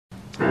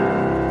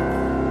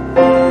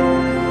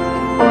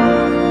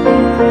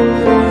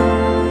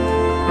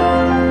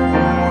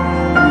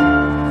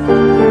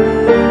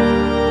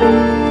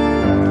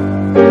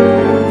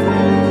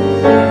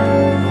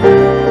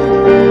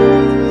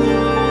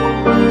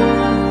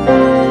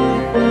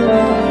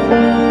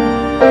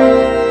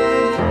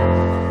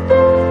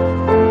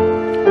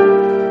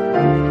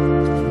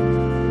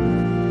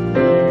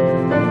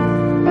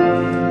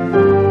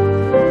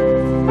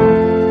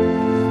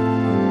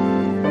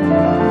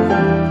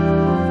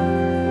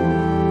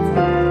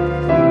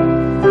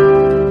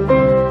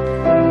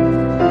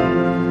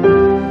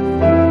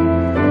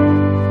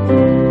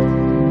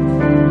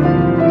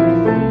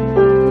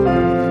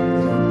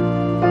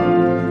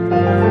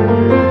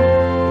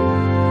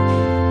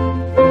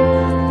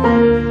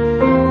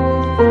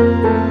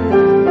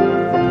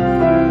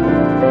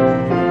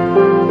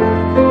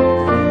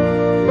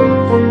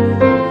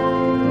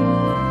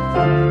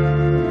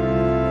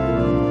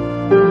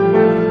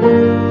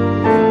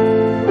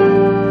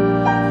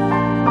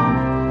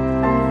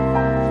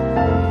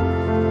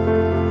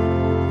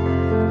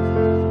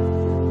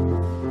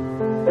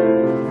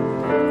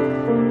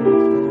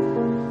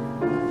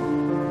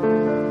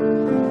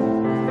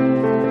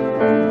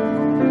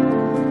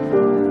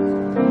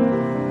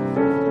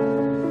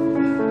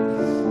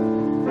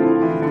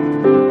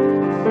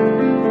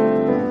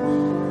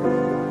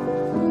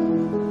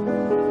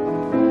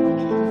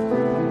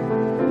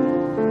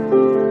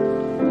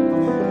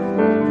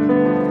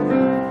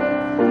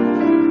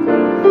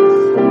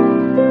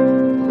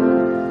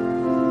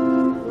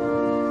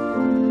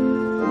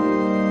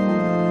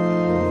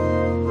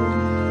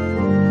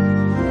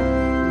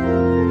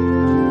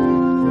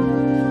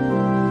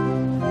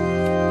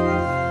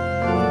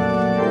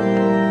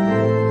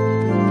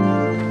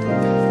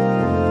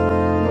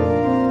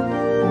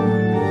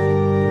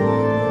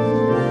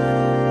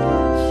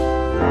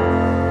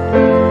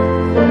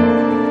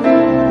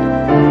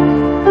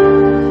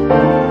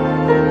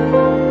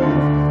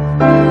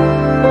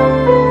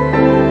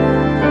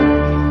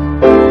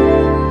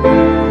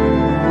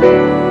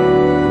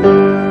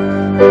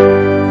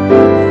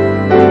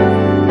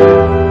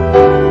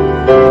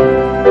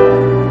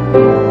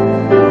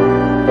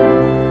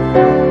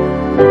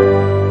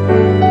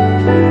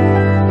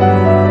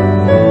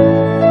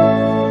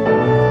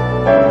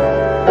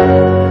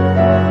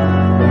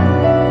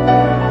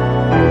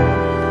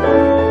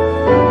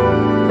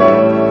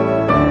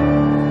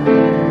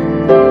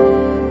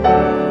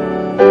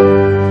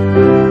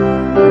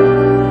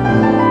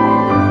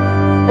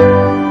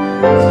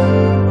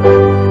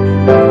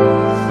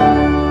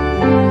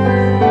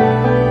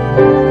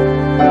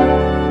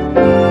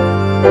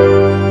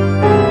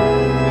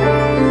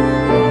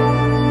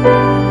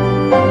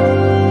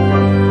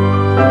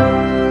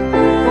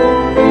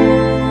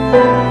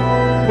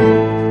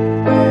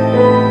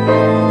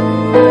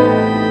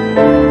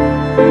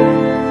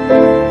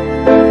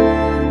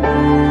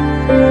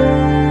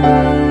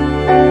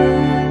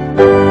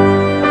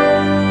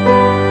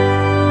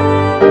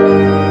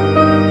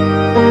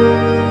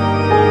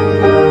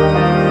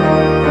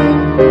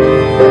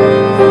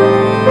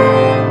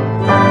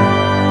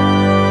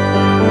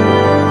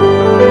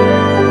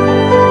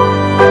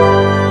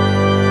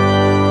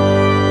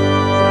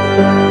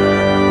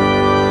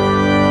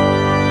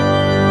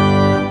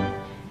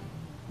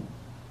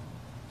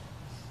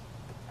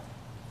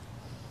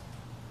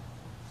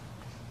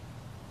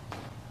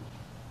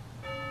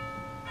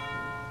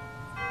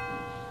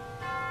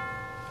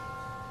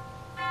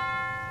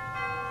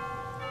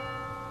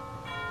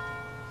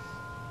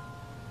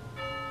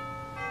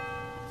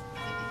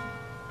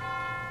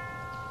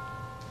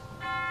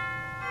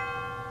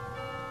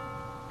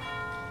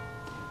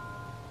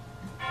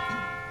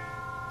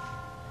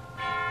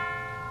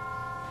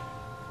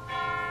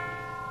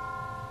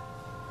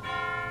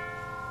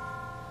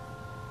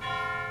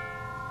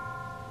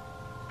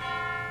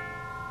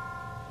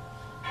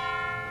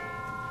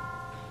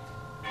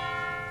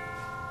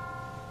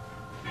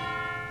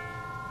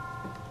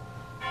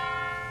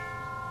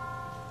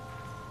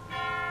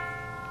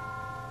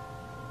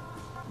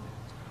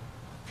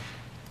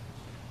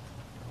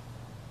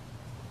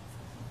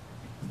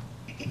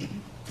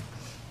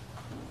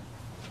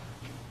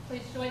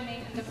Please join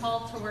me in the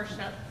call to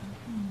worship.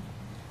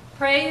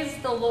 Praise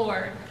the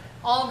Lord,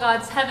 all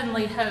God's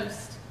heavenly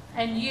host,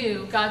 and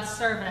you, God's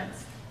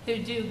servants, who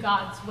do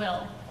God's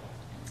will.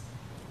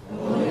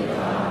 Holy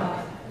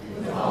God,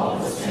 with all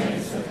the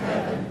saints of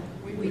heaven,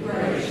 we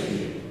praise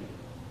you.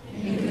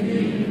 In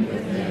communion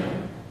with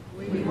them,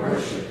 we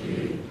worship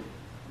you,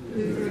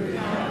 who through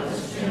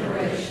countless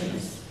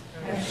generations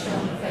have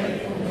shown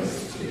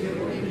faithfulness to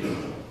your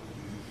people.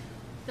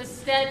 The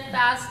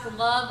steadfast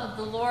love of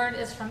the Lord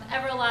is from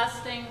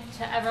everlasting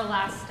to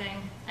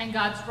everlasting, and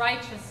God's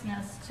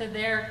righteousness to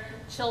their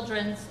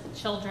children's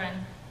children.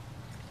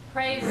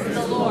 Praise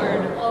the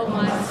Lord, O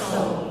my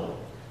soul.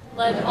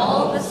 Let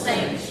all the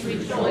saints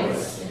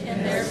rejoice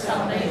in their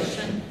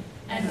salvation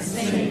and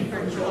sing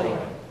for joy.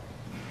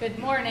 Good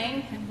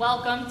morning and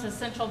welcome to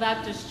Central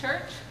Baptist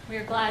Church. We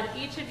are glad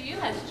each of you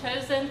has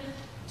chosen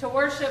to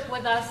worship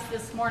with us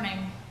this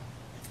morning.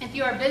 If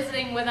you are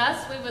visiting with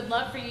us, we would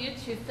love for you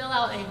to fill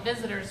out a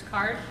visitor's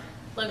card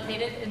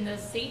located in the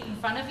seat in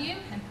front of you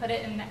and put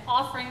it in the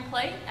offering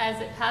plate as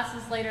it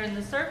passes later in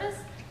the service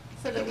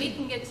so that we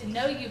can get to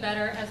know you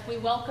better as we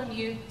welcome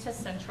you to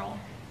Central.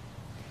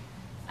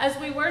 As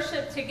we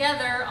worship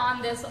together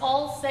on this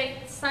All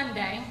Saints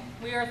Sunday,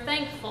 we are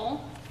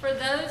thankful for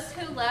those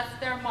who left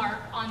their mark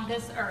on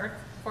this earth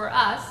for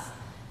us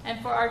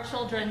and for our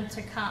children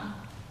to come.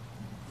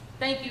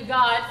 Thank you,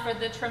 God, for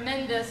the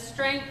tremendous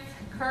strength,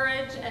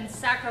 courage, and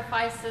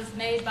sacrifices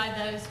made by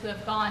those who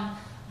have gone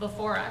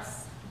before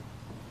us.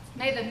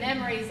 May the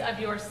memories of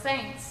your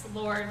saints,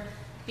 Lord,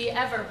 be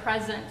ever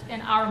present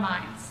in our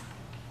minds.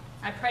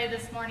 I pray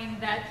this morning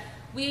that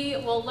we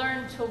will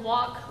learn to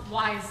walk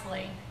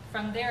wisely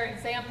from their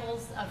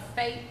examples of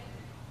faith,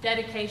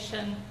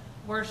 dedication,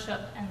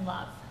 worship, and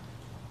love.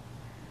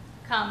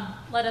 Come,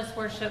 let us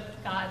worship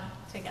God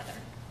together.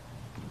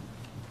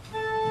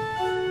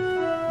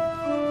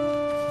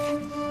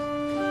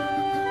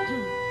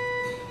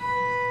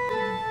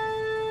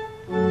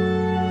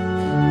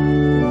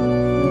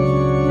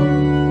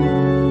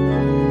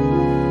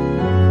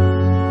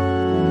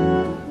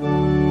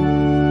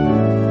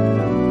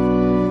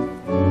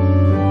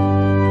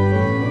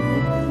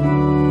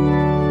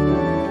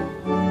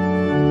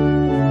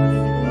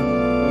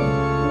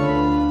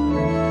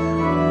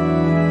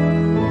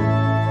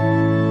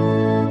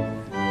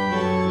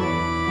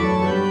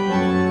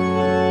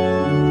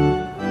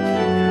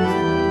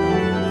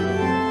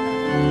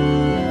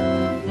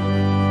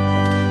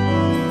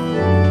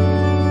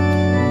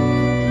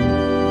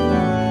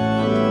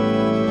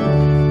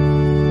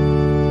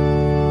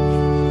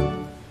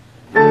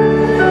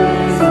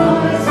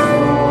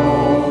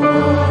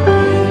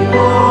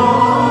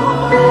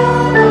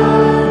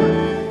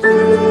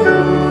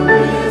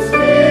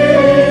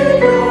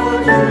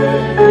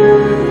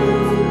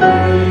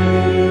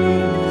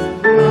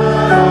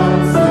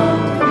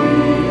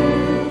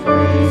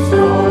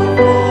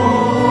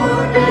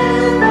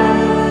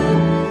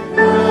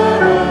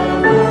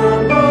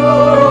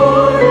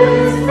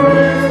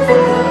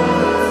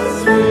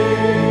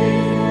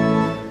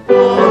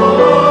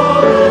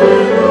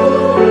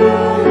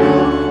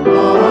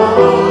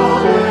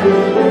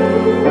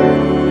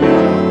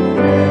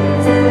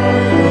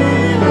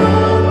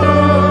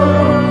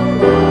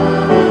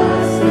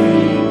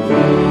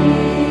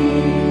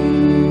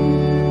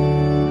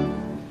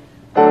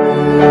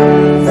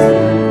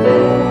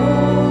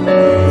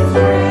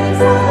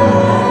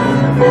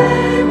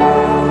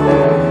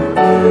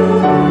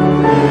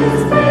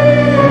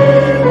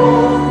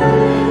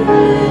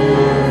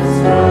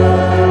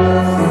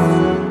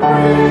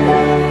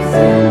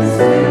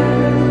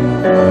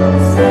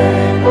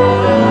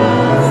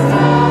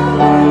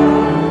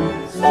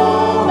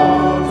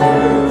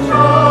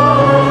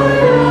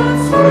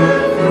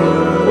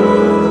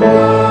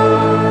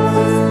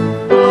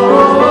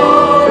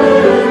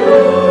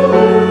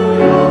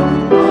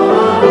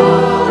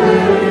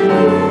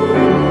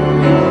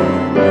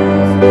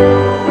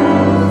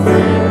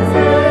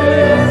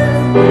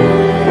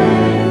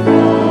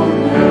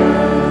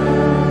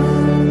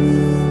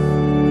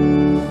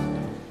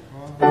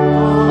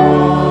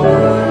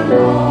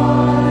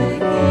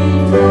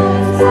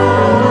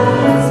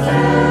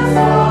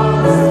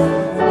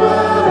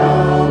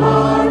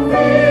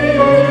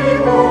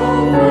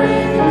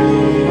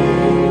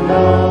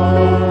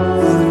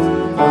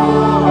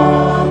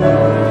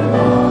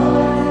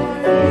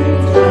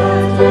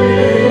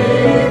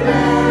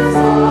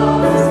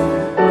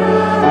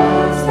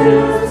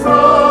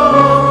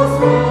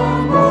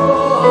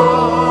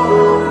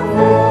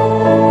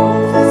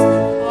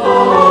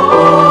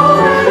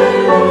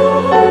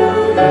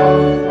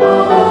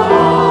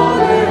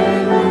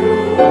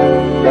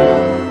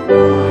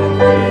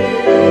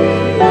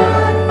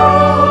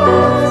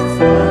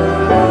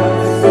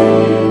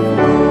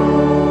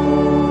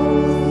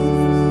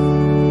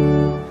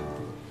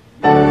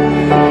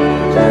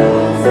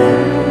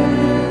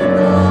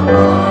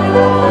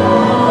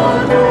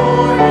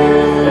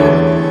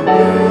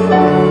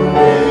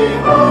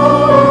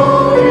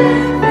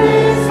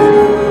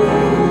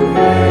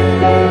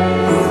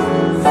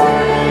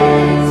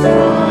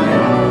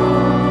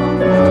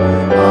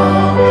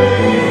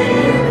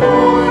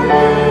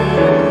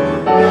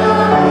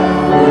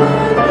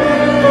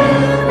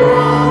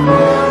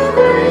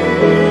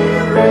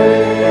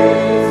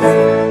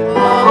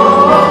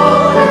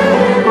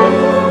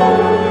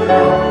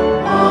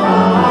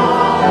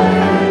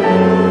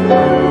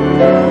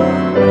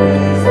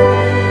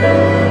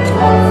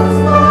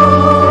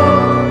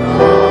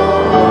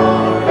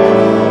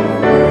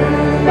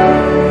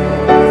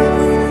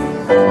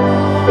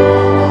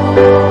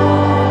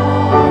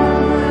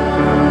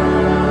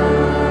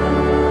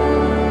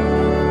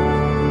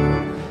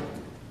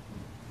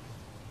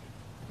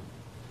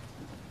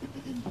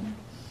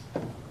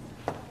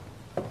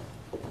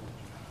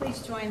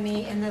 please join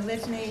me in the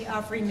litany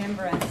of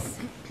remembrance.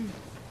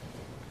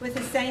 With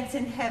the saints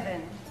in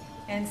heaven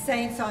and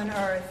saints on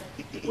earth,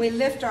 we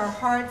lift our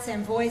hearts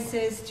and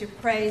voices to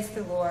praise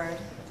the Lord.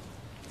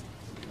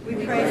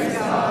 We praise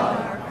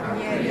God, our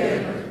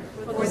Creator,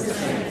 for the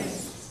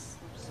saints,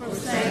 for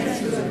saints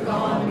who have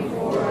gone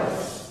before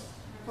us,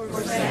 for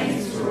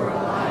saints who are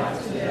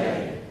alive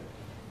today,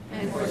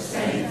 and for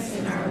saints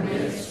in our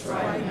midst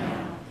right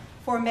now.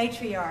 For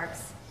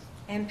matriarchs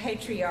and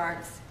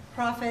patriarchs,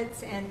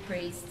 prophets and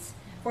priests,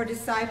 for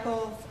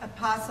disciples,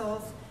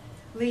 apostles,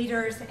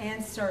 leaders,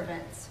 and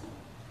servants.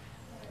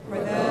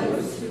 For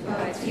those who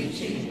by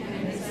teaching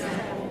and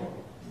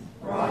example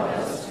brought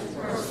us to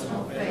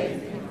personal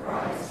faith in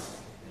Christ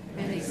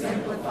and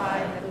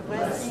exemplified the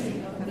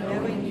blessing of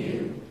knowing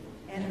you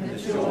and the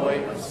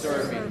joy of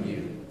serving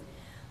you.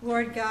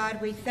 Lord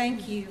God, we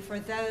thank you for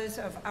those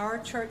of our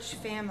church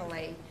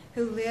family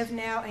who live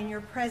now in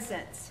your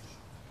presence,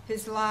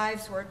 whose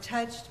lives were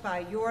touched by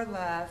your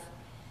love,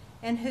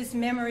 and whose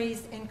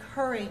memories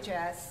encourage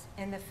us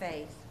in the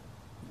faith.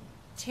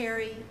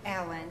 Terry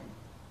Allen,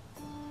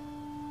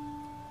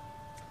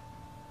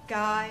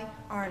 Guy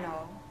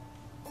Arnold,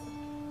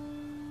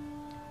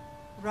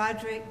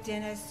 Roderick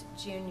Dennis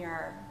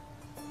Jr.,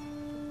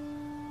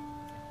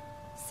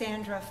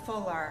 Sandra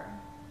Fuller,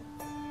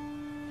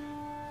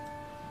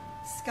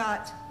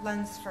 Scott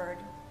Lunsford,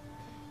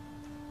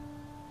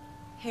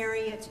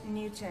 Harriet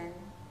Newton,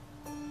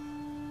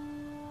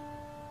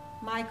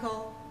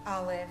 Michael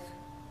Olive,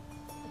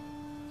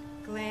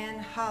 Glenn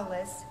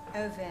Hollis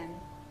Oven,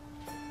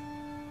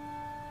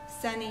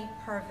 Sonny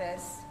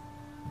Purvis,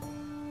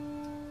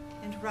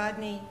 and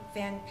Rodney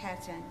Van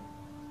Patten.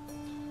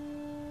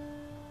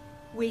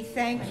 We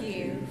thank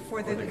you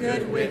for the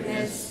good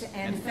witness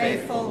and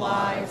faithful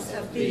lives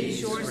of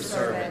these your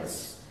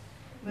servants.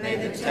 May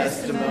the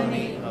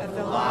testimony of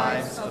the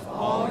lives of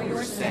all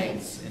your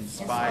saints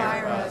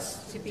inspire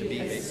us to be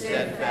a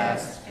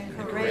steadfast and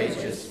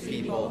courageous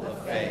people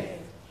of faith.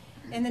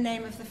 In the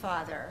name of the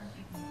Father,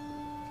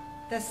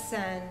 the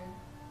Son,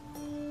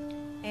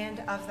 and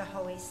of the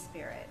Holy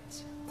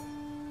Spirit.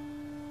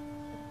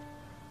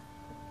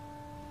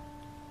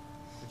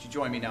 Would you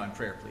join me now in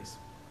prayer, please?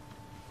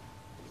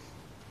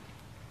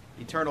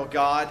 Eternal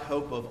God,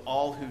 hope of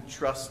all who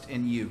trust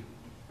in you.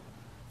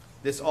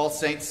 This All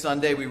Saints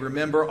Sunday, we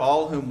remember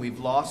all whom we've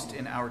lost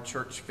in our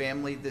church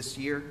family this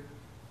year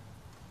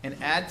and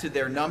add to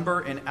their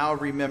number in our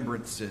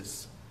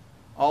remembrances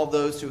all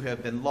those who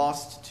have been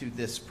lost to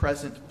this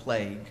present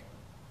plague,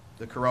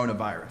 the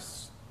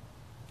coronavirus.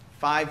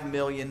 5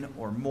 million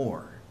or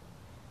more.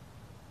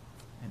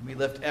 And we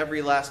lift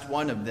every last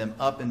one of them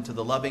up into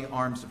the loving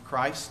arms of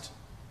Christ,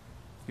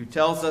 who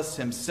tells us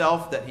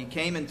himself that he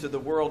came into the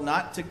world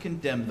not to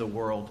condemn the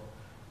world,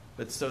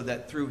 but so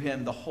that through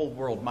him the whole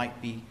world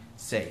might be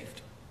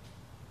saved.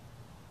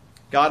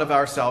 God of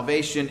our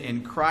salvation,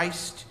 in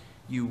Christ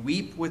you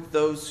weep with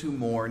those who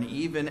mourn,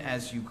 even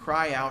as you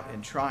cry out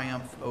in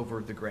triumph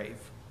over the grave.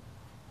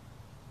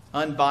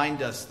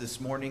 Unbind us this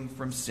morning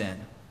from sin.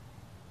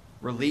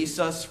 Release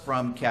us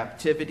from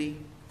captivity.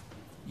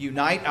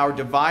 Unite our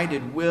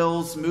divided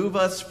wills. Move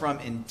us from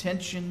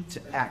intention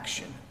to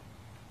action.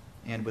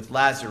 And with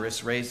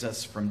Lazarus, raise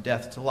us from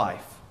death to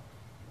life,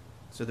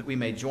 so that we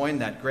may join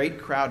that great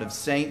crowd of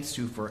saints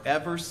who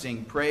forever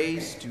sing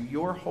praise to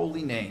your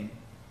holy name,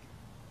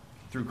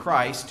 through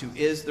Christ, who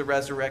is the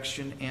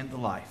resurrection and the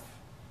life,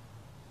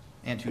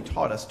 and who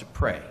taught us to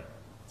pray,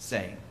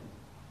 saying,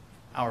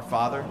 Our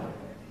Father,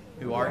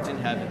 who art in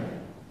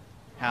heaven,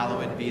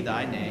 hallowed be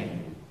thy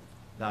name.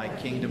 Thy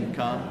kingdom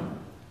come,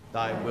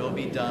 thy will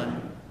be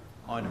done,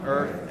 on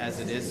earth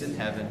as it is in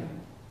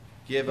heaven.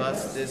 Give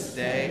us this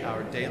day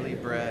our daily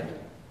bread,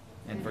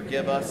 and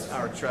forgive us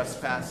our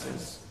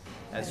trespasses,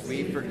 as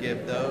we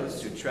forgive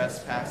those who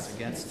trespass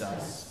against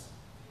us.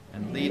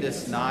 And lead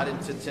us not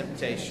into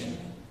temptation,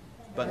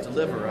 but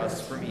deliver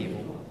us from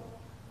evil.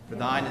 For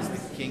thine is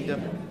the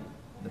kingdom,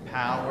 the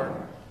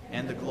power,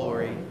 and the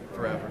glory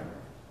forever.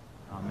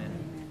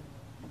 Amen.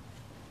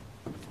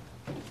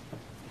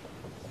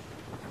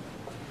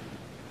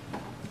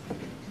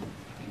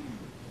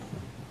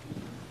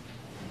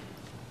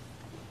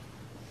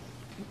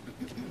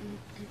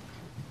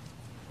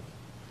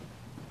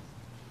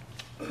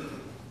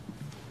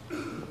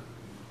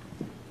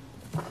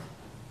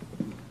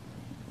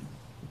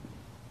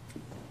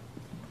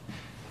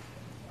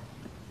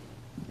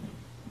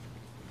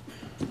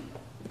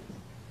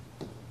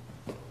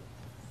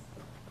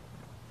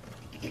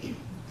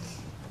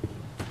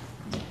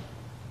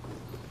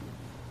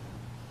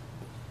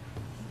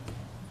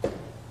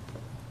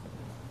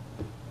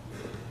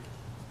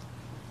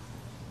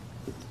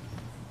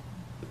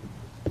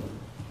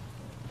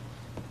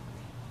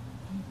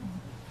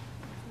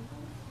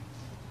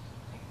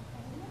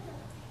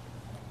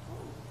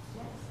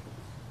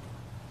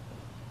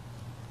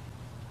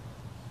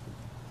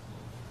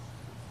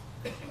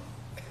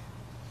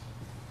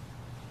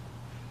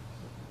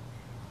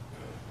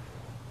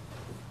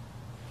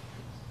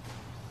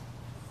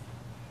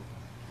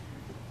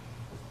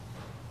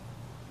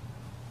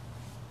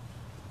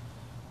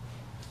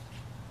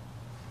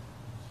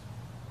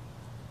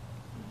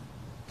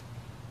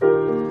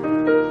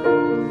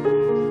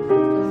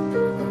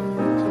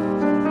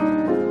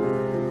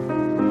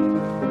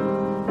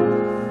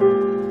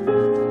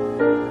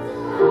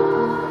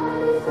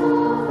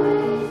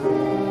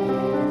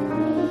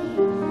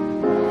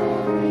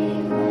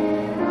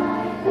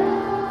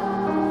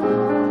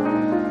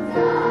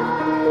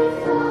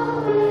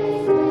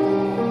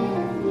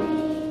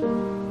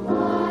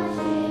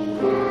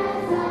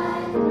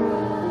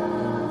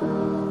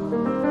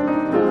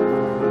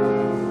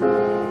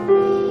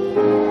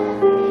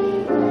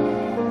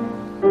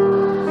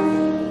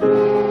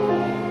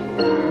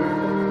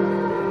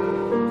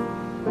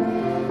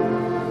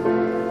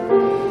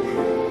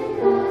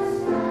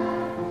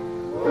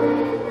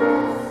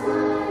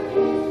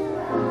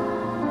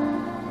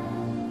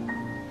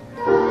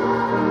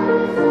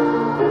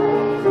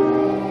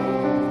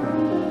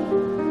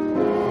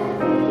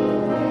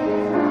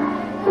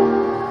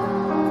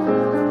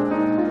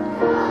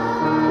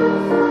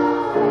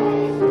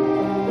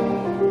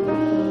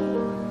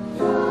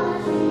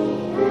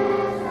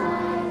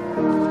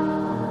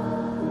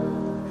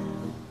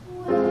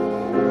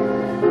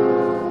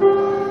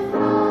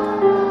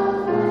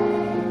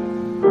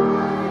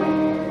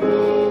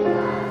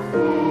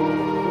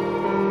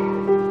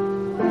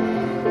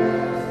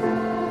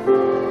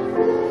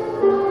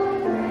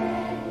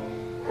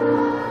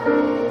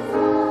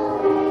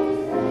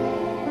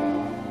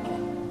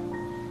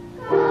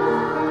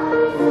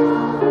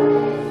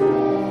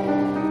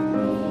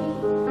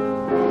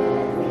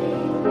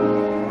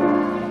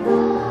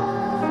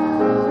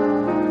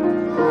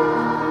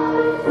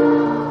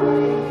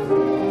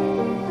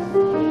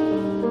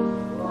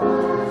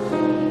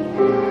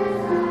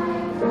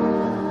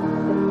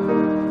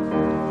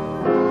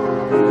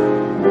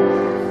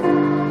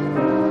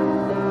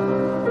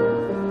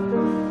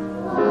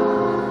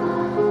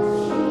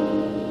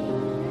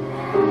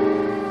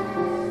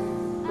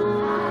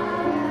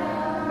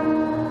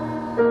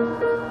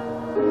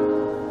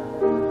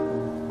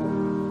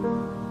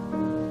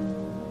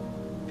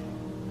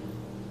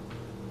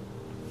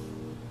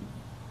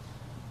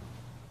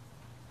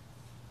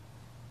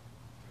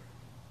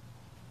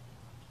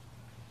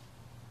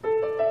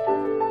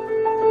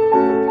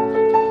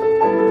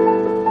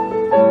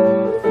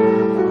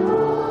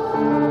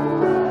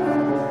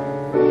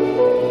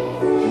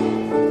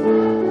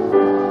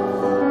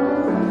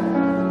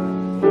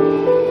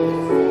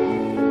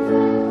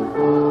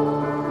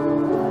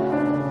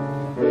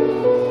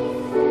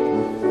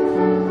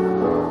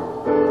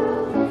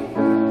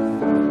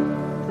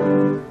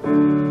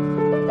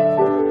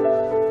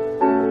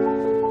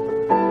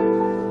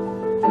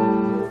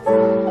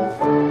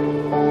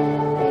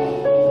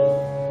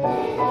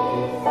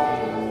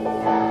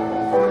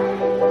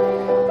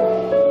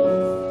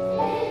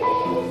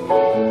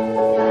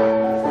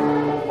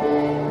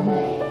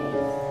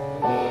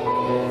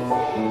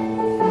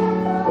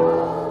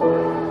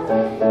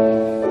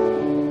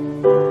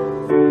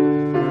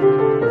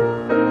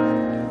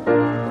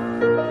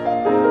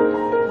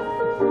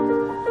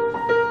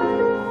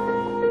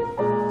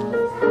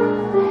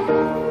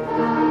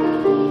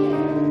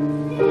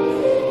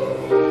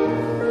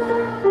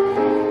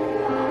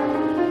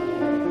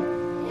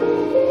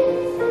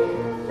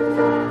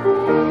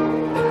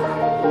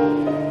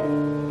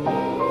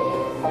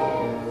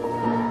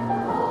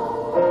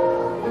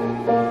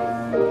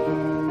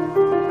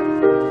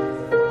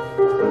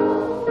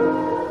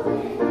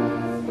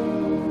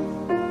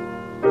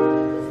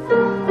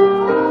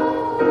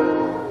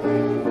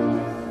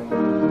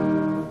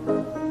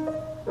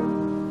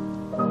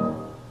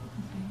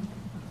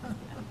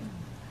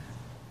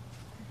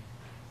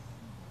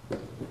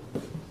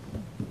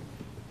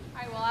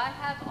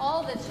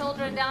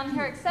 Down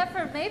here, except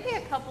for maybe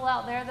a couple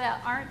out there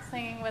that aren't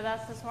singing with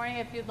us this morning.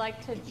 If you'd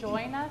like to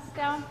join us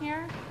down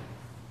here,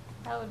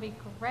 that would be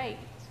great.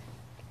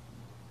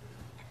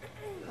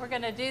 We're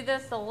going to do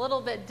this a little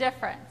bit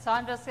different. So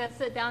I'm just going to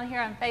sit down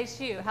here and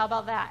face you. How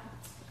about that?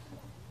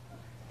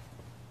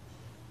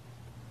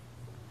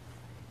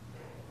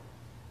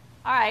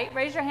 All right,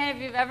 raise your hand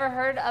if you've ever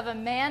heard of a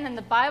man in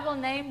the Bible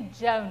named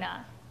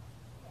Jonah.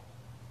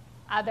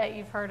 I bet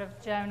you've heard of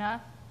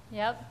Jonah.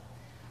 Yep.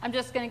 I'm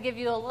just going to give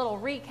you a little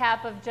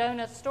recap of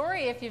Jonah's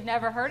story. If you've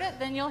never heard it,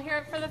 then you'll hear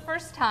it for the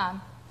first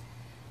time.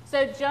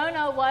 So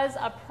Jonah was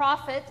a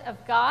prophet of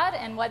God,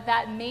 and what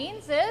that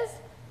means is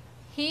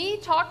he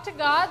talked to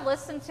God,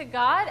 listened to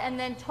God, and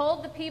then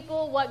told the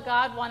people what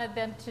God wanted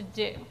them to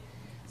do.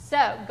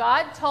 So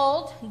God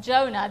told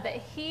Jonah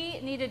that he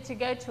needed to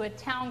go to a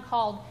town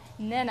called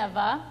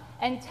Nineveh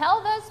and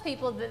tell those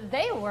people that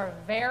they were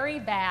very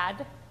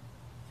bad,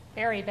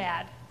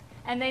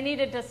 and they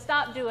needed to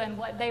stop doing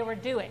what they were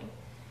doing.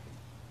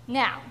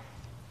 Now,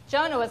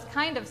 Jonah was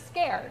kind of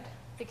scared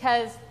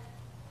because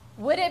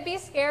would it be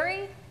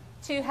scary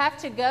to have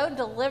to go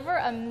deliver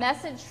a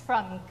message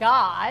from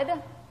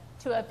God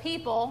to a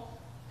people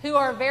who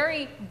are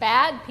very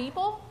bad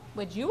people?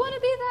 Would you want to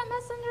be that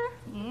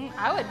messenger?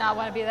 I would not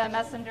want to be that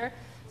messenger.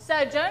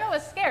 So Jonah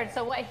was scared.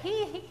 So what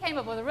he came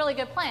up with a really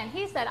good plan.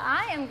 He said,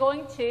 I am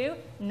going to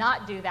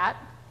not do that.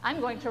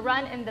 I'm going to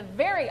run in the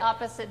very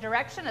opposite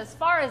direction as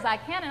far as I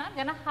can, and I'm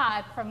going to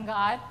hide from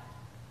God.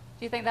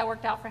 Do you think that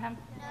worked out for him?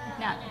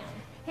 No.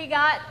 He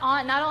got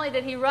on, not only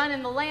did he run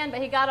in the land,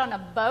 but he got on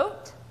a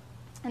boat.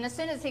 And as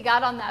soon as he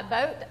got on that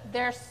boat,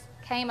 there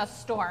came a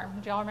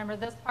storm. Do y'all remember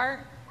this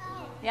part?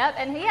 Yep.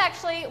 And he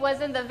actually was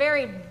in the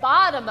very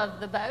bottom of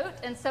the boat.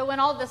 And so when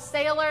all the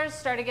sailors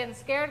started getting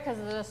scared because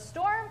of the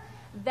storm,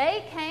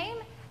 they came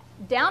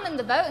down in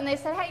the boat and they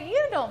said, hey,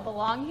 you don't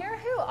belong here.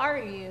 Who are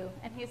you?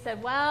 And he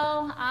said,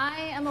 well, I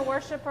am a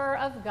worshiper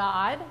of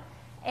God,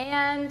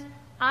 and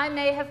I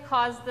may have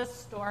caused this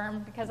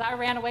storm because I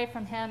ran away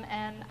from him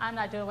and I'm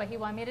not doing what he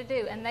wanted me to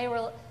do. And they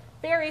were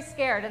very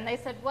scared, and they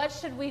said, what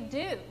should we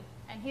do?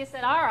 And he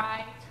said, all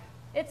right,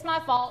 it's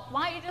my fault.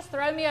 Why don't you just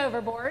throw me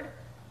overboard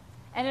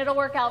and it'll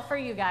work out for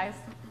you guys.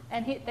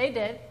 And they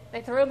did.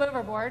 They threw him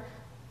overboard.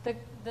 The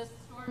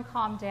storm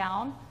calmed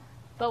down.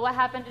 But what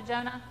happened to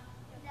Jonah?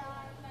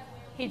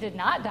 He did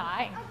not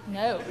die.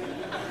 No.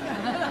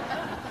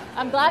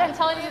 I'm glad I'm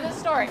telling you this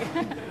story.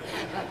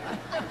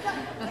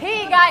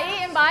 He got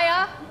eaten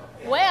by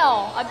a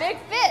whale, a big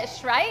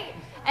fish, right?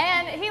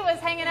 And he was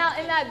hanging out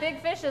in that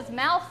big fish's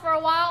mouth for a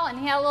while, and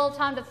he had a little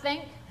time to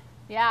think.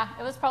 Yeah,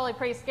 it was probably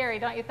pretty scary,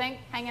 don't you think,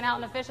 hanging out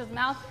in a fish's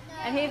mouth?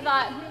 And he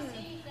thought,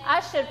 I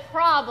should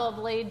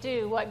probably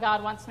do what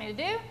God wants me to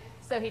do.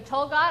 So he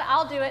told God,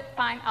 I'll do it.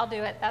 Fine, I'll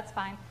do it. That's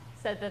fine.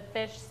 So the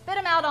fish spit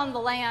him out on the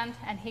land,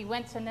 and he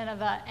went to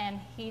Nineveh, and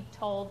he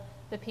told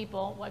the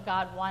people what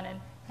God wanted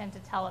him to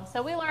tell them.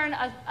 So we learn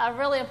a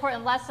really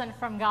important lesson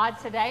from God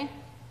today,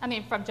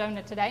 from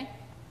Jonah today,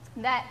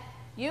 that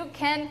you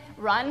can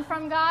run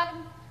from God,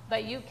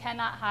 but you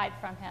cannot hide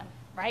from him,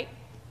 right?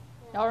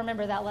 Y'all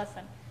remember that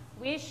lesson.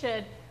 We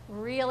should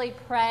really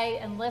pray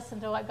and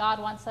listen to what God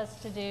wants us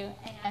to do,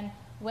 and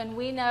when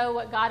we know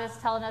what God is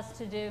telling us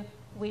to do,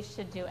 we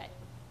should do it,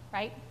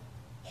 right?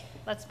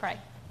 Let's pray.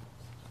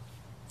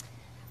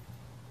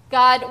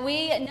 God,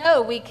 we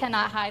know we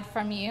cannot hide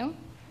from you.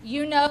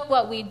 You know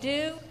what we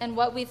do and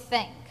what we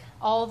think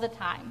all the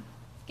time.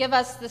 Give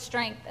us the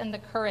strength and the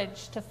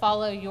courage to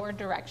follow your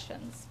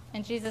directions.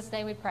 In Jesus'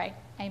 name we pray.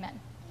 Amen.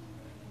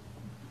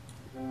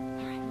 All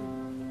right.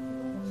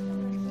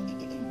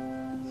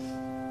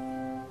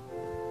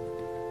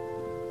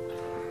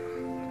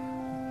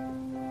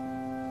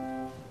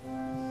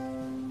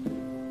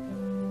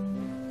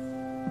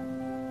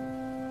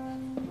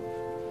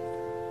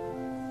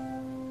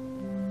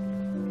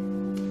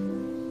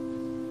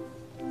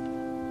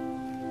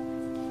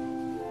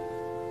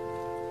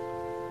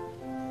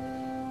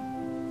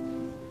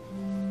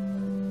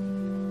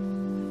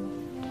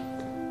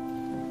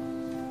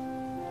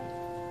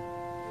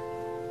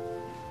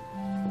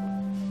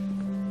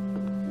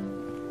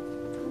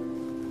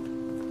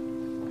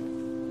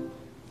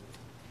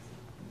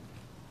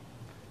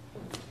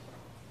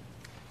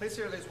 Please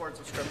hear these words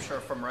of Scripture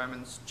from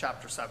Romans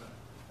chapter 7.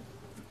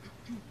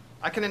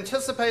 I can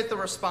anticipate the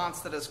response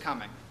that is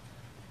coming.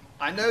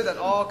 I know that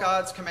all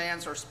God's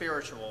commands are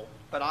spiritual,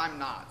 but I'm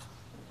not.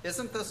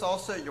 Isn't this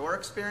also your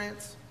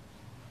experience?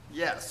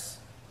 Yes,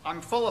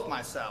 I'm full of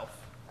myself.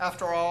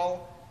 After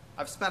all,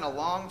 I've spent a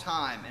long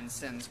time in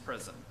sin's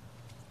prison.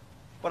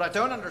 What I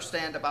don't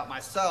understand about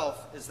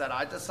myself is that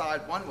I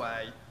decide one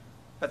way,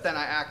 but then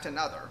I act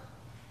another,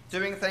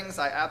 doing things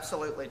I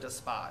absolutely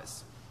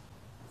despise.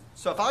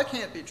 So if I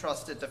can't be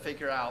trusted to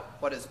figure out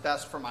what is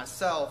best for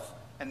myself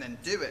and then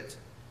do it,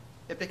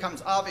 it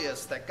becomes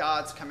obvious that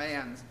God's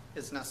command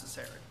is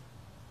necessary.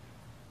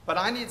 But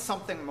I need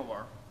something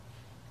more.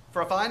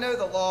 For if I know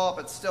the law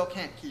but still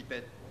can't keep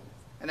it,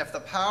 and if the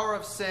power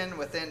of sin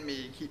within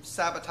me keeps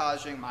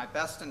sabotaging my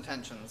best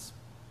intentions,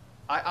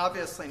 I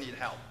obviously need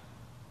help.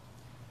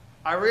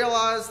 I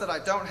realize that I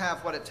don't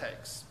have what it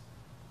takes.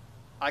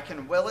 I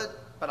can will it,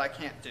 but I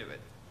can't do it.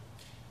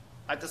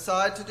 I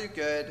decide to do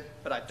good,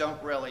 but I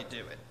don't really do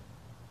it.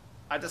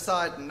 I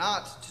decide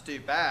not to do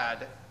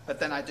bad, but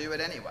then I do it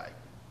anyway.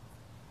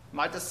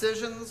 My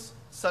decisions,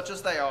 such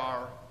as they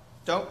are,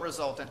 don't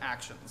result in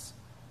actions.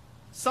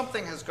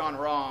 Something has gone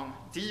wrong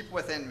deep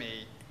within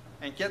me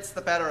and gets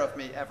the better of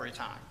me every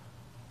time.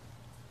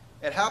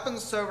 It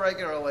happens so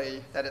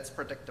regularly that it's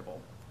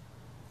predictable.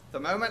 The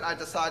moment I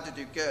decide to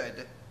do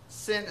good,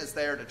 sin is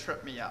there to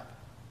trip me up.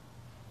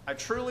 I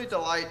truly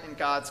delight in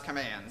God's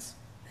commands,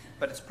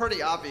 but it's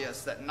pretty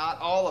obvious that not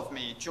all of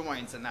me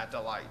joins in that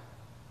delight.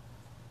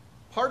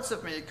 Parts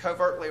of me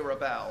covertly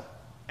rebel,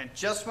 and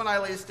just when I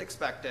least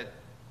expect it,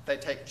 they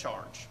take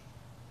charge.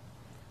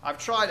 I've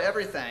tried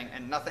everything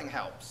and nothing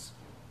helps.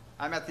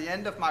 I'm at the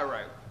end of my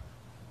rope.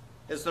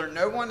 Is there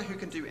no one who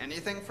can do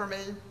anything for me?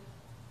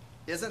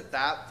 Isn't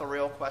that the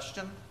real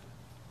question?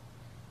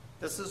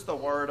 This is the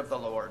word of the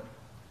Lord.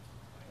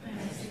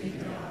 Thanks be to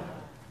God.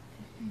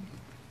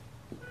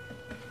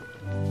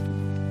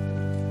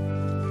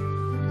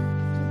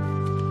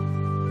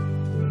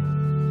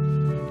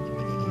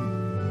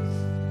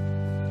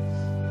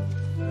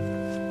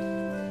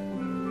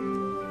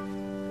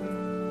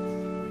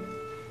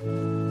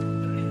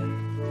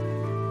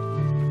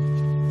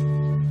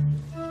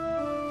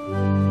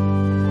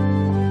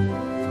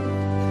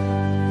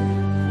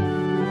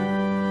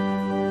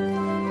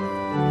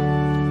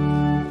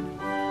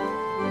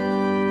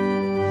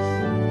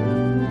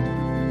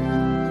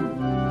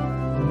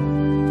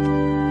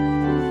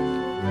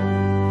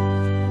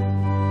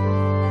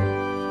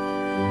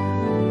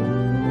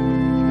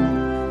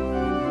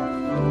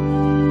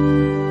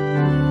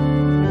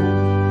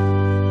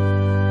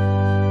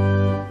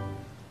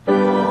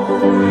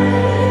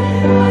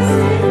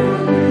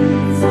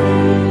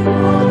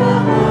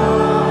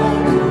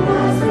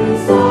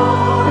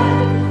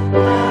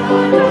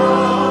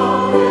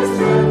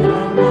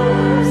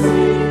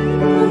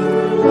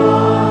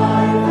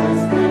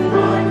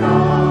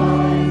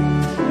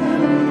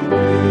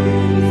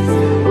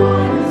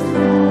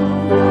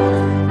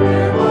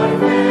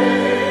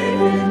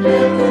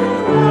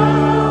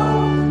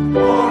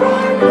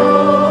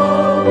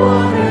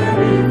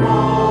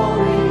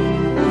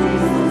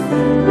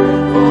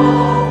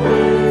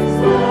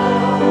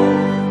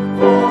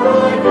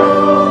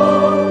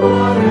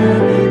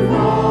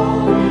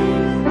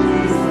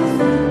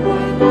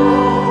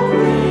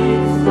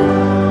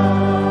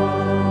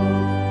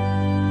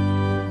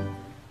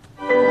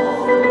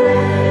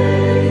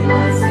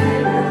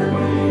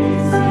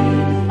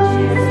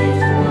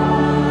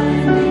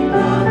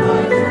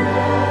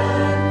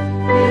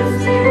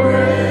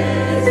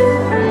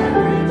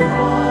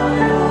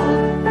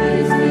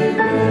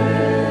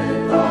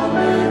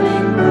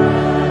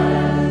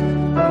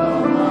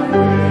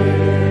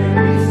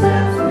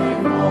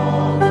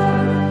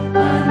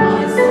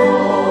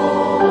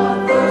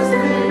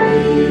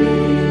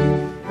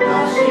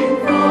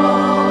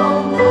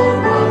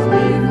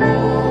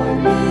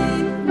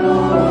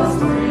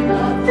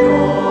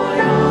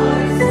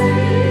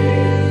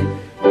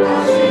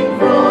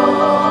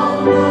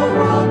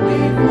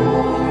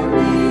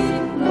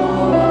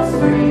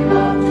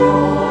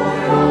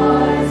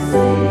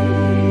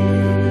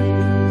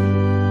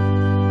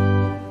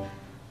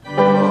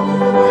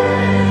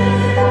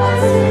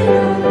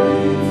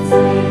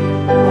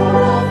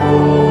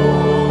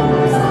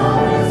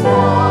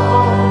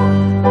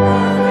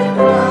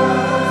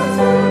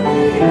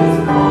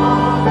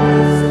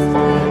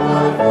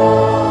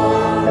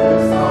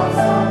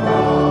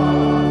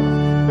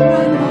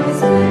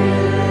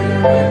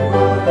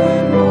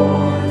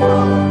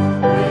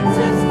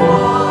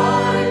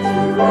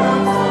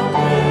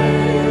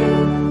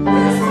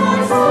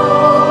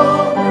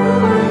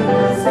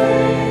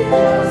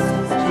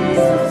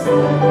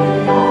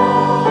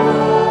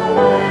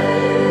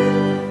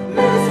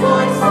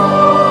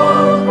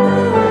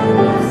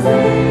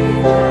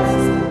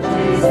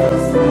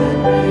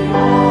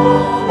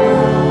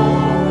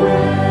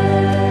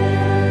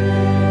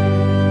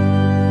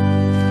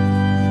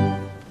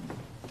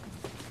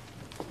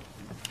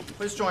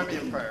 Please join me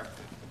in prayer.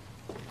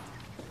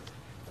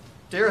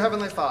 Dear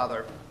Heavenly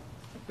Father,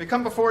 we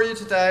come before you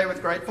today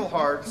with grateful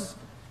hearts,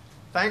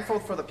 thankful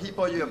for the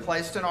people you have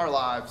placed in our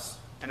lives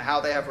and how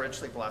they have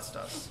richly blessed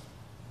us.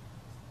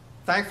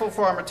 Thankful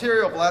for our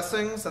material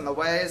blessings and the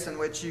ways in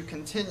which you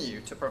continue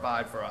to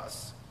provide for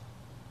us.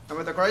 And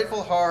with a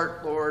grateful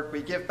heart, Lord,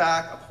 we give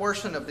back a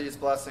portion of these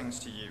blessings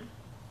to you.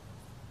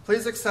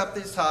 Please accept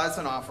these tithes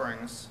and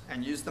offerings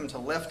and use them to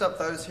lift up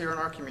those here in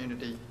our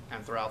community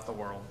and throughout the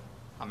world.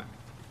 Amen.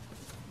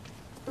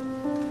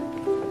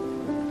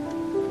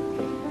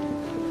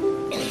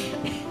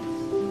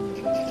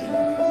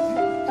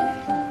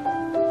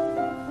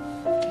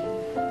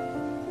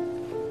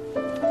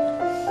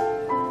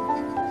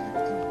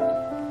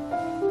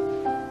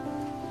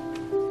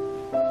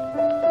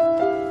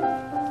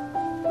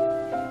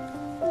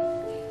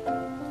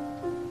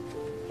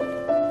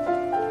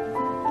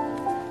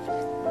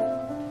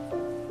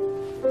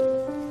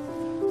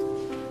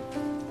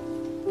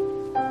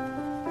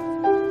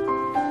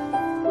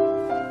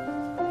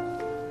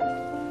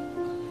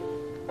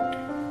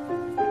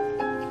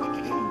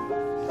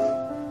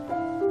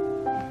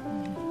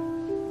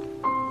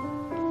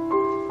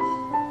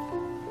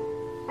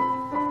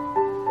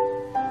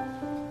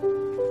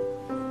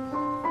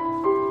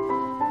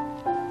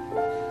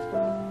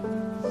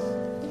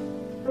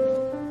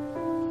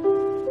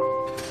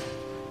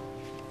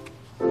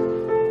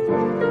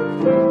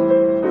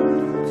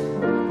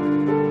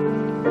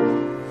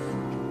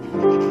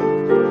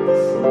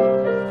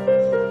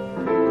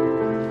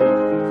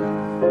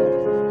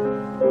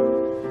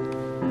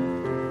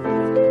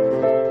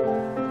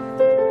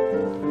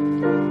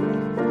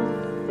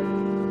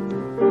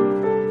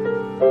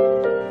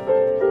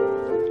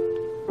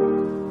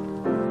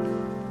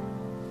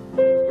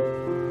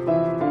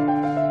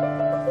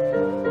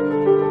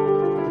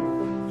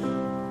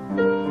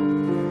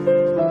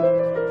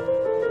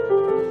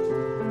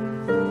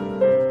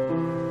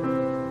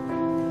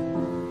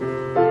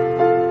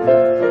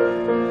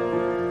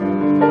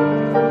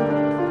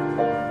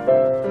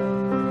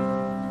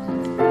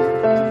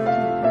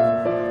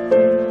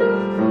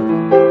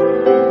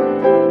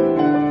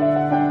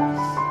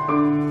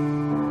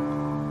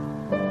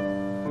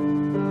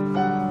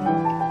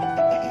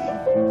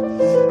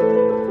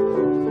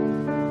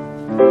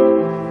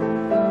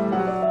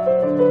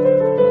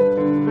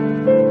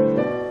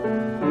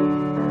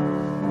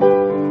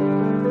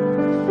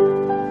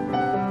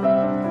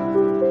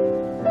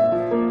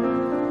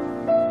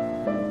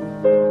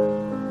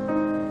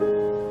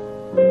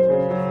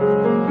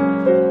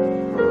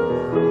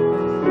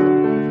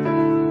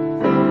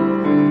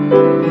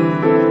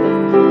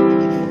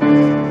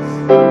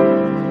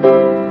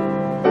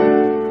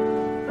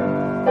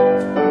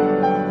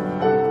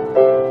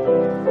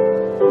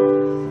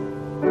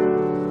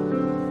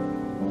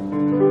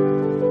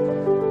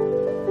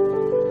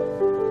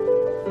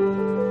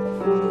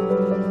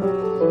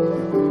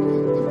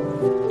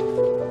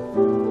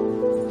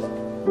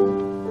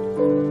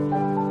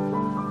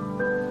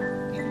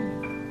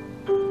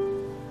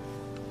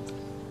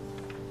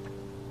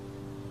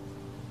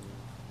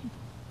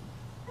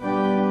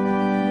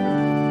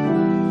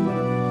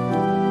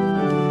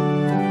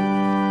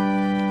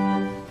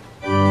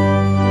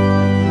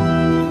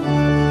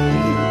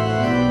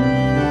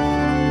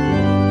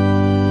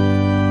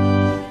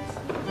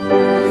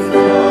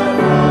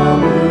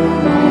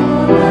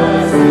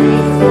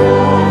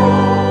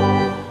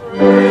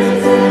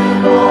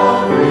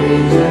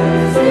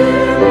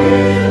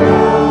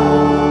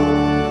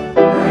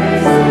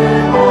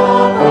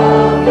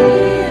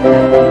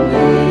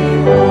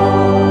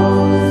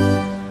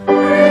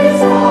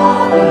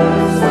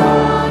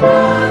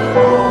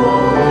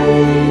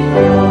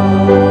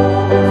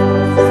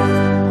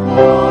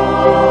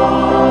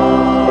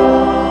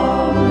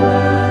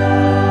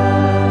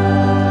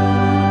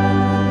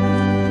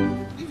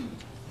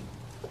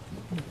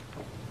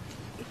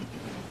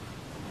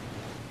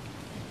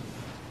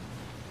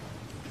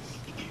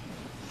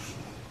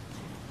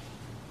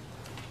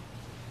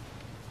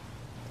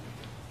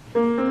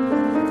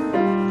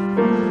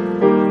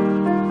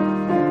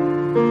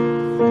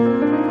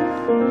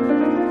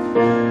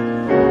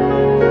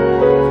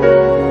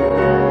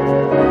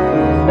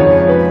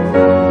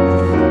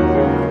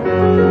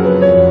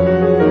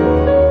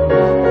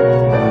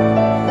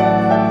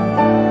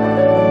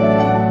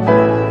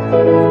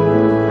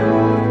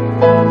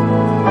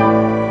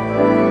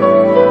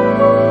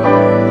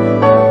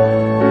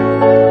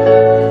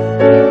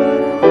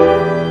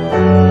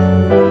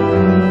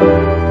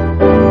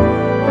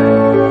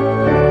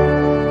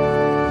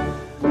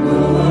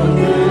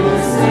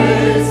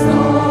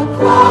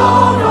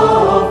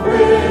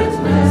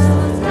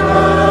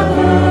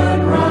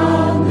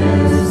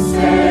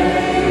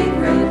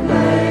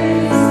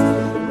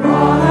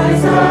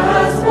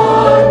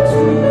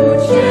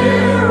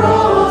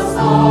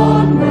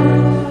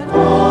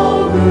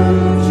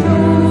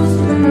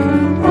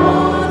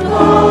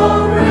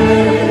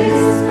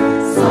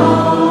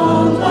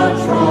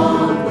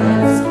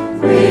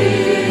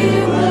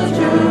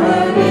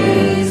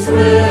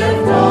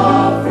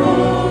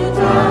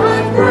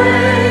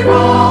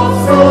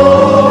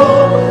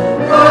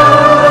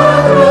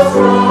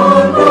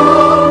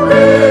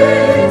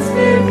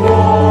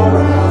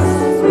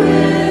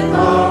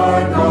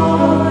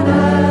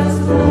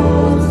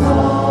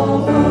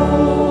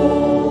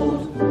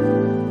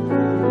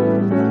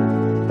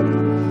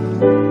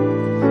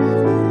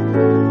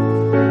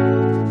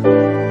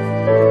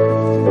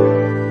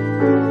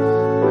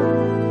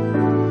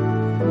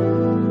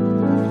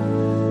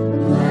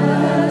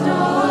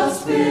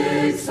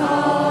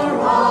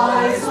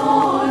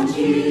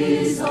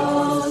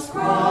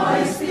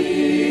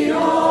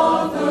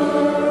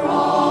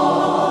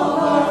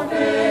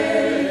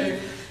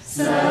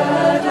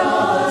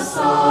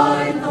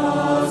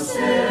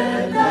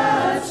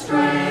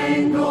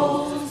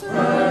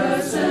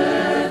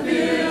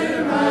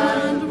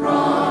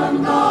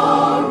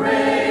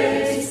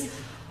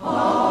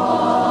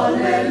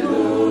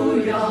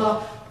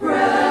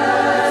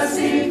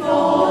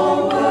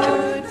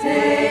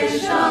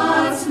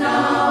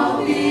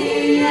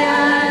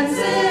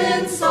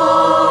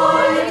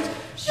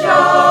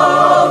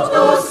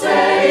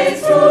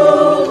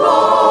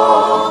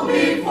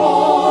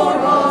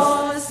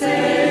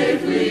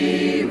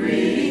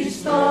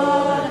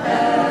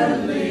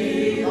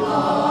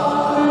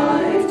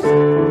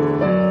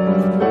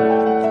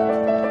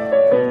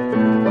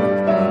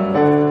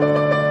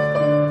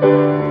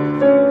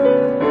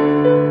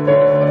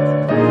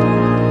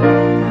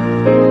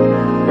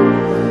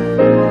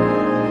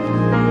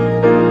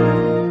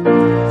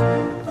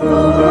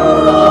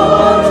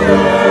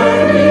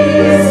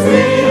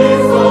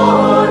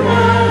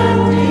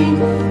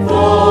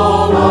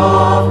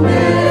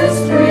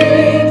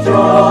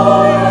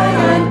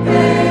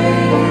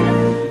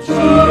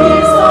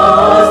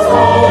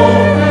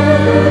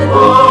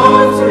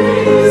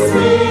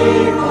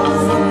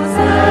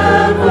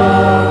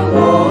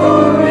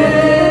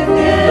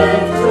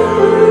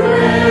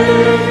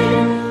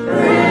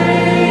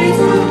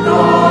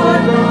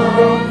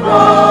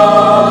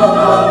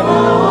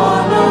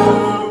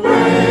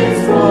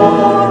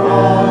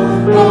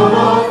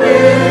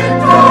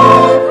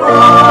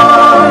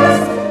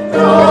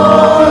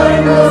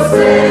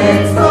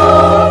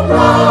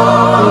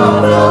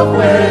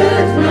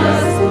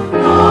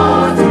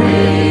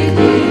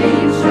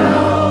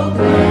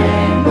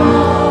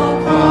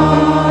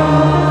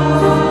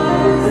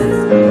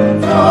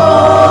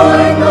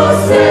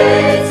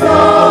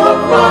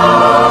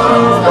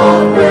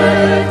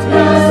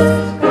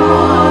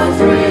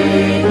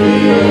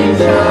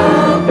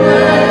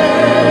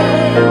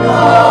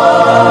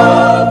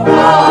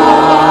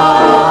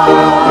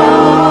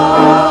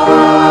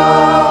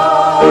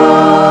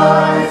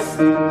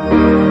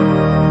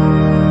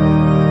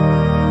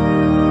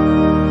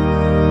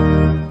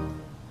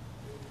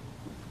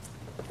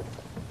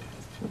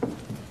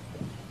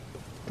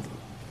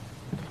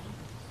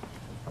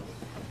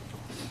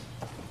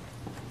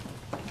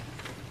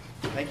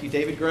 Thank you,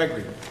 David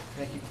Gregory.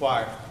 Thank you,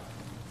 choir.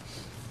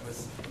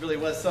 It really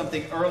was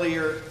something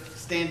earlier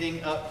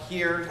standing up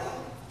here,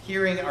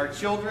 hearing our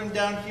children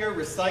down here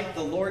recite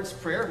the Lord's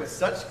Prayer with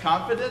such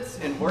confidence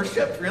in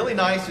worship. Really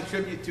nice, a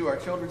tribute to our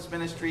children's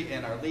ministry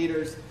and our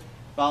leaders,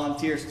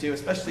 volunteers too,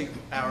 especially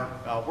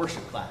our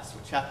worship class,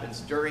 which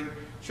happens during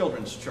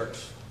children's church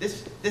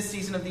this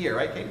season of the year,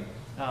 right, Katie?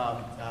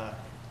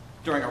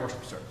 During our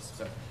worship service.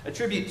 So a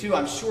tribute too,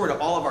 I'm sure, to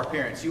all of our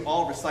parents. You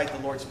all recite the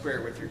Lord's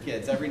Prayer with your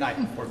kids every night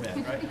before bed,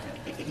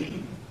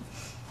 right?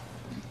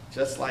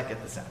 Just like at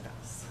the Sound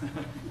House.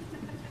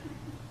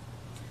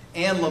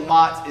 Anne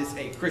Lamott is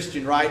a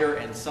Christian writer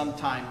and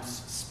sometimes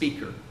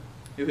speaker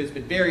who has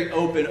been very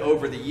open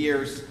over the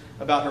years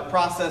about her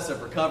process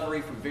of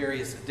recovery from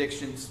various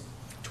addictions.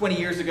 20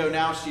 years ago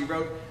now, she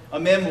wrote a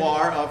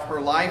memoir of her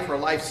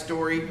life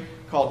story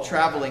called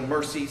Traveling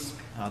Mercies.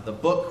 The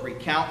book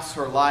recounts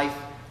her life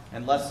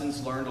and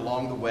lessons learned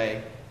along the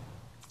way.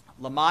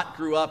 Lamott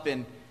grew up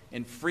in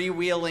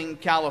freewheeling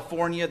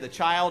California, the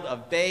child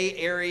of Bay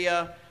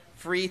Area,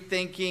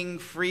 free-thinking,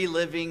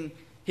 free-living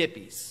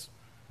hippies.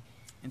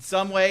 In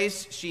some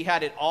ways, she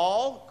had it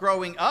all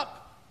growing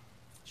up.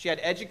 She had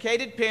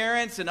educated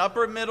parents, an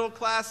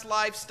upper-middle-class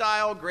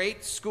lifestyle,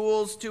 great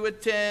schools to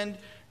attend,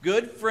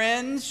 good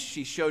friends.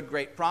 She showed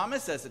great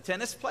promise as a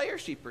tennis player.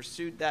 She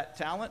pursued that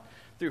talent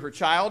through her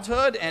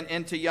childhood and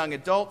into young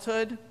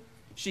adulthood.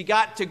 She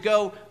got to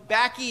go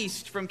back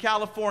east from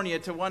California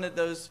to one of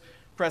those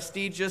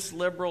prestigious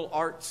liberal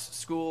arts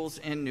schools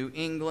in New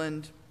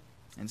England.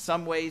 In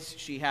some ways,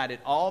 she had it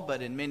all,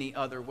 but in many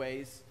other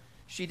ways,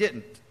 she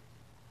didn't.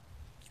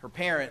 Her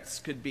parents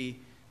could be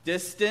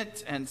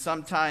distant and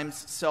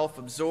sometimes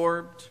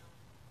self-absorbed.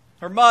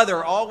 Her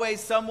mother, always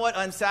somewhat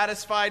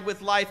unsatisfied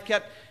with life,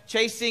 kept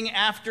chasing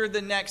after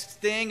the next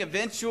thing,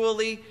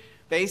 eventually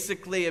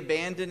basically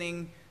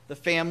abandoning the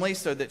family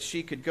so that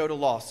she could go to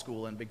law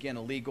school and begin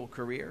a legal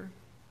career.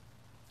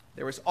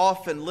 There was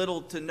often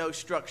little to no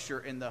structure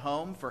in the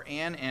home for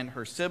Anne and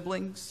her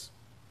siblings.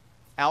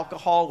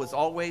 Alcohol was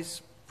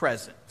always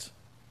present.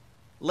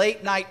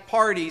 Late night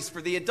parties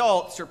for the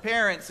adults, her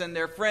parents and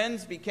their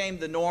friends, became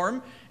the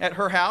norm at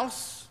her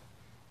house.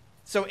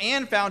 So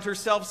Anne found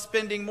herself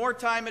spending more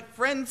time at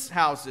friends'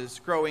 houses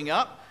growing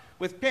up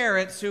with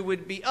parents who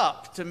would be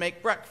up to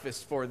make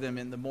breakfast for them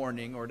in the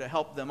morning or to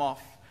help them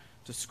off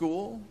to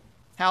school.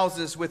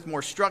 Houses with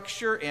more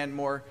structure and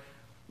more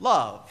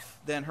love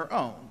than her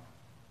own.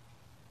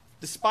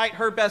 Despite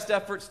her best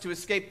efforts to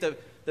escape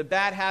the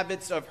bad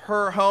habits of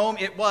her home,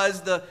 it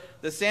was the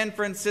San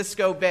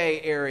Francisco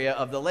Bay Area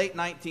of the late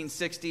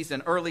 1960s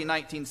and early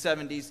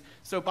 1970s,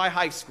 so by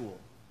high school.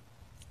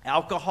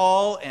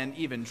 Alcohol and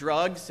even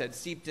drugs had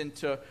seeped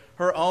into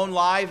her own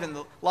life and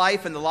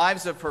the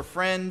lives of her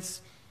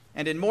friends,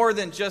 and in more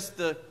than just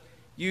the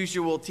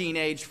usual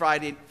teenage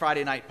Friday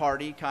night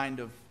party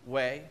kind of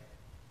way.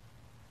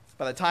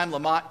 By the time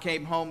Lamott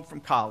came home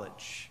from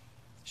college,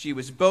 she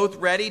was both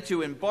ready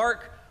to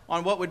embark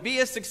on what would be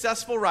a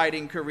successful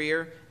writing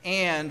career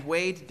and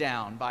weighed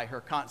down by her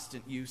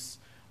constant use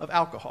of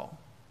alcohol.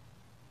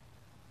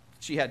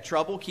 She had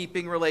trouble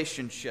keeping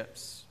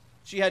relationships.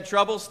 She had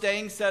trouble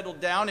staying settled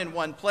down in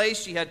one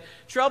place. She had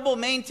trouble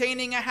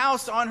maintaining a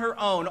house on her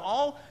own,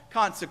 all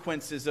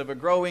consequences of a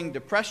growing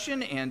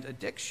depression and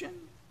addiction.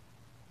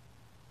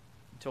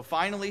 Until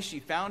finally she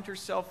found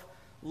herself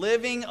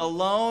living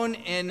alone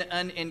in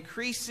an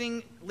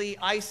increasingly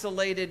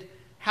isolated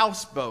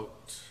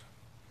houseboat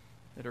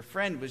that her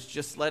friend was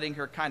just letting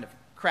her kind of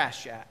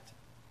crash at,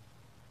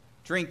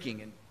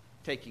 drinking and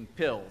taking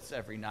pills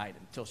every night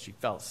until she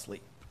fell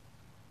asleep.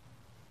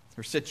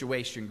 Her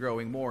situation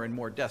growing more and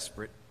more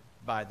desperate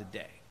by the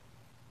day.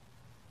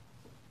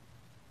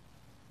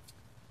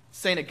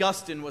 St.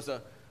 Augustine was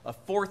a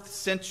 4th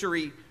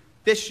century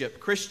bishop,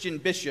 Christian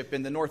bishop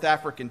in the North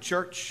African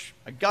church,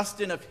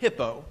 Augustine of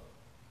Hippo.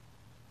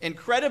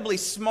 Incredibly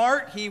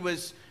smart, he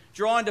was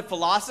drawn to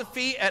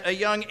philosophy at a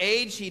young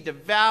age. He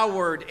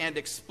devoured and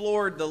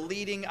explored the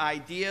leading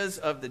ideas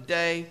of the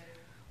day,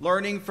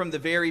 learning from the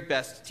very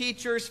best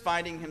teachers,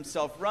 finding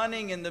himself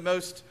running in the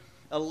most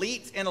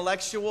elite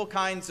intellectual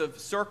kinds of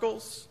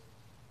circles.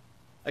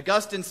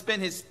 Augustine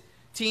spent his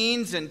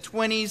teens and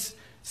 20s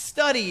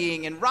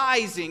studying and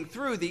rising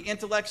through the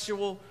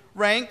intellectual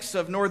ranks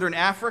of northern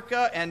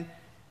Africa and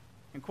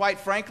quite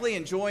frankly,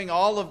 enjoying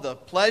all of the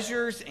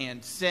pleasures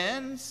and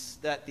sins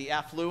that the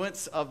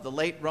affluence of the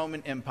late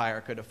Roman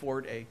Empire could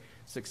afford a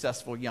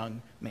successful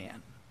young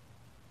man.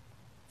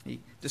 He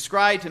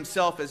described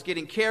himself as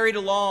getting carried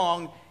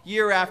along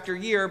year after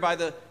year by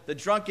the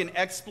drunken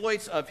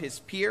exploits of his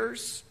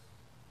peers.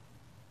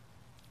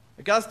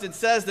 Augustine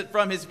says that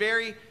from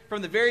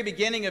the very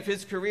beginning of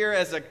his career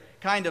as a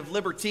kind of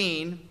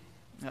libertine,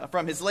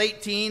 from his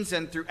late teens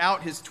and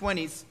throughout his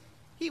 20s,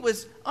 he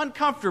was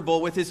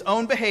uncomfortable with his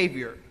own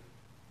behavior.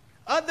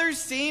 Others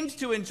seemed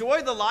to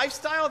enjoy the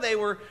lifestyle they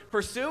were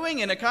pursuing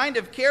in a kind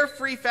of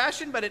carefree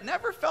fashion, but it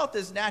never felt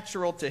as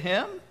natural to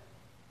him.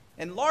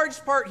 In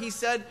large part, he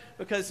said,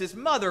 because his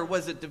mother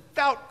was a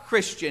devout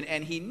Christian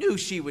and he knew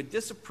she would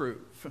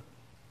disapprove.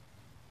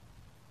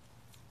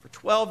 For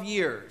For 12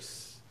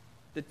 years,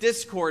 the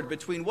discord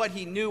between what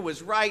he knew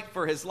was right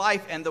for his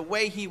life and the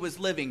way he was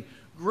living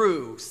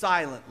grew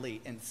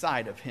silently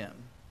inside of him,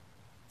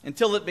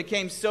 until it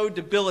became so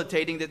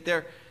debilitating that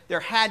there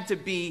had to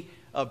be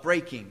a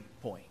breaking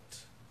point.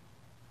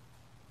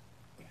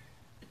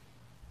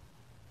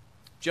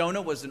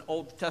 Jonah was an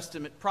Old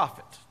Testament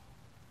prophet.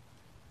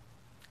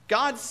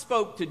 God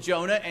spoke to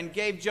Jonah and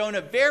gave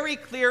Jonah very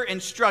clear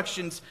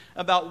instructions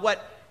about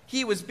what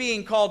he was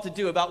being called to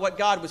do, about what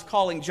God was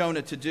calling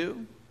Jonah to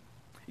do.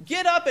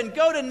 Get up and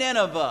go to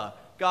Nineveh,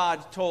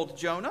 God told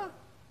Jonah.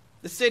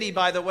 The city,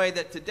 by the way,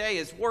 that today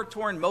is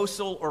war-torn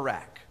Mosul,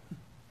 Iraq.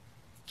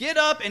 Get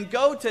up and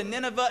go to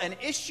Nineveh and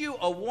issue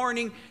a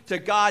warning to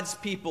God's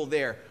people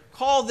there.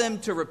 Call them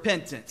to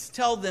repentance.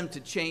 Tell them to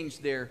change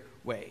their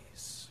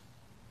ways.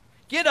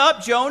 Get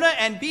up, Jonah,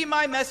 and be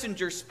my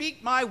messenger.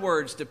 Speak my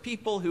words to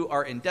people who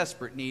are in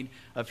desperate need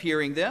of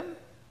hearing them.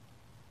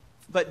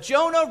 But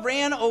Jonah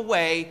ran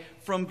away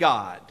from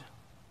God.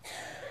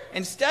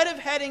 Instead of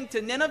heading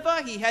to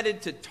Nineveh, he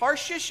headed to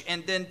Tarshish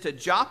and then to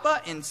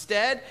Joppa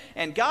instead,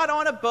 and got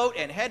on a boat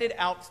and headed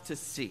out to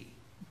sea.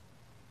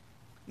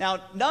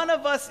 Now, none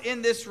of us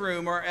in this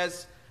room are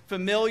as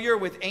familiar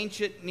with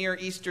ancient Near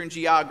Eastern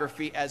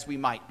geography as we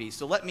might be.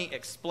 So let me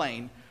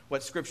explain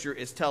what Scripture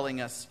is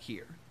telling us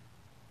here.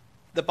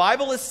 The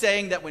Bible is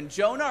saying that when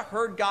Jonah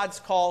heard God's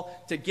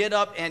call to get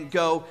up and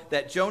go,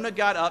 that Jonah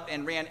got up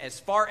and ran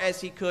as far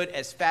as he could,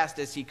 as fast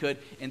as he could,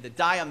 in the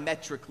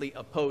diametrically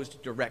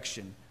opposed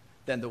direction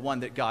than the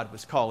one that God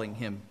was calling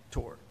him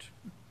toward.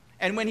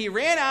 And when he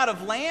ran out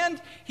of land,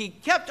 he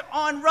kept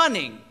on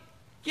running,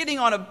 getting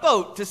on a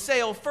boat to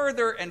sail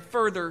further and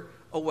further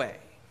away.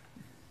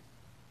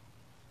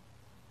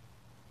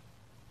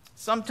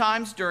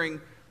 Sometimes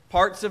during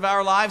parts of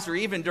our lives, or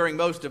even during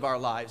most of our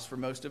lives for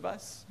most of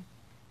us,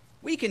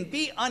 we can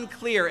be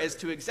unclear as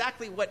to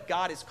exactly what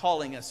God is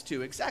calling us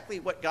to, exactly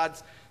what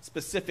God's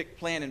specific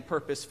plan and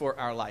purpose for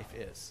our life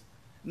is.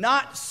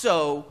 Not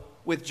so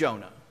with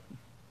Jonah.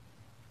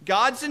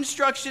 God's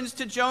instructions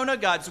to Jonah,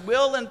 God's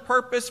will and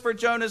purpose for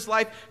Jonah's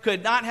life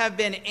could not have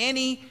been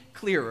any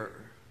clearer.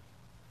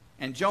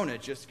 And Jonah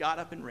just got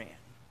up and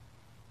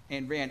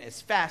ran as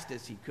fast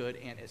as he could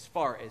and as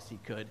far as he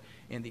could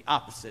in the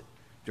opposite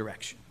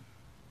direction.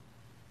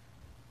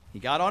 He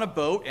got on a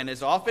boat, and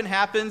as often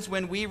happens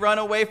when we run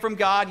away from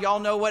God, y'all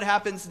know what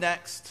happens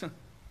next.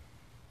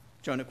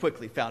 Jonah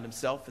quickly found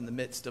himself in the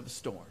midst of a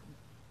storm.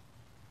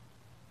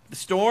 The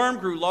storm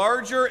grew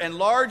larger and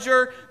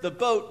larger. The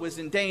boat was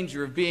in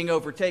danger of being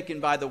overtaken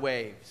by the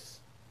waves.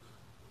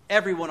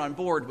 Everyone on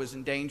board was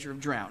in danger of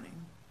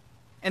drowning.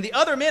 And the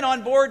other men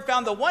on board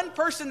found the one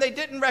person they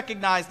didn't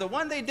recognize, the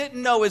one they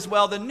didn't know as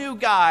well, the new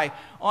guy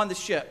on the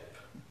ship.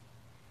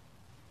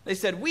 They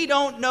said, "We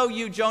don't know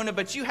you, Jonah,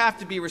 but you have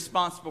to be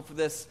responsible for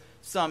this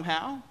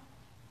somehow."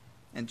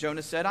 And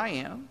Jonah said, "I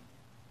am.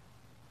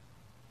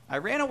 I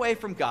ran away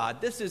from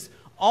God. This is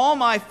all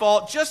my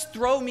fault. Just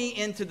throw me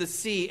into the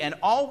sea and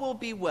all will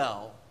be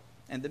well."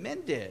 And the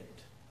men did.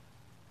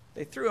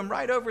 They threw him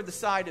right over the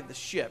side of the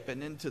ship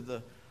and into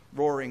the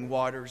roaring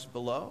waters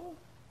below.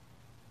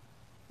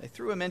 They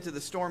threw him into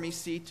the stormy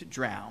sea to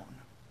drown.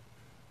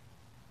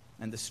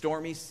 And the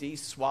stormy sea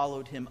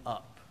swallowed him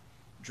up,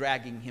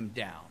 dragging him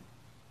down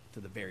to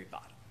the very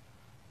bottom.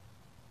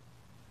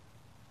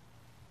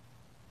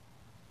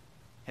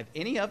 Have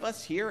any of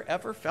us here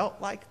ever felt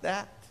like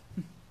that?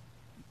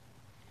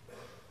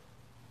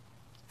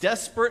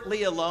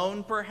 Desperately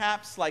alone,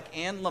 perhaps, like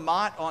Anne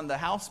Lamott on the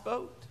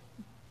houseboat?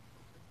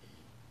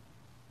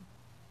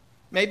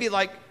 Maybe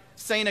like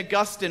St.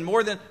 Augustine,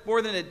 more than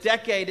a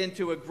decade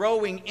into a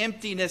growing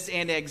emptiness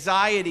and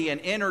anxiety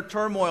and inner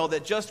turmoil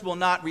that just will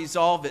not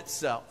resolve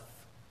itself.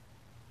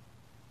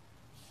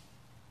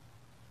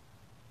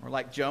 Or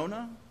like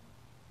Jonah,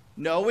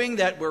 knowing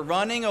that we're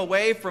running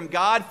away from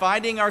God,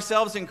 finding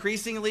ourselves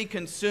increasingly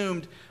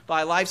consumed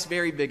by life's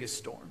very biggest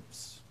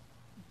storms.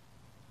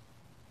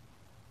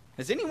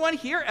 Has anyone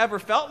here ever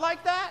felt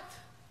like that?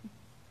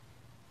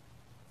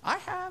 I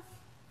have.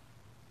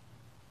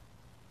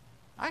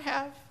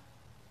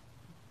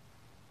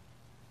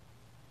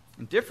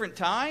 In different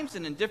times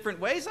and in different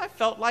ways, I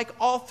felt like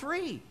all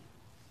three.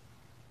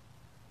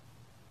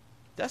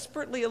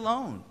 Desperately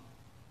alone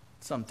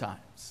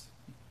sometimes.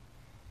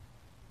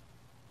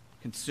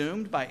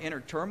 Consumed by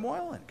inner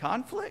turmoil and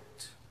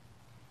conflict.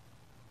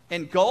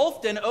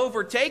 Engulfed and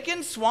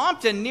overtaken,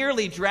 swamped and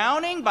nearly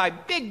drowning by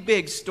big,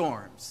 big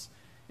storms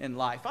in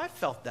life. I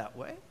felt that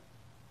way.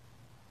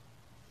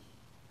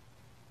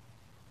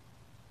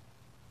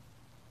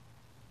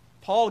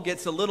 Paul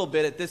gets a little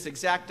bit at this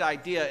exact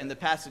idea in the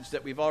passage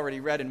that we've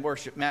already read in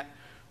worship. Matt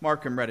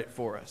Markham read it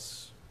for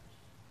us.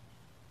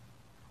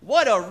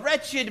 "What a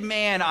wretched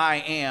man I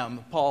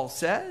am," Paul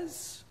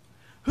says.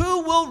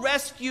 "Who will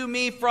rescue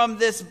me from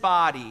this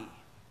body?"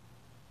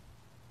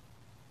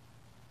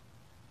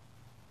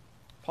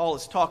 Paul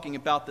is talking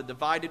about the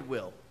divided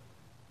will,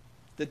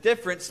 the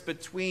difference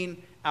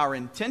between our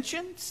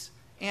intentions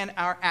and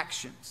our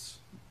actions.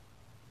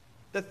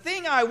 The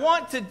thing I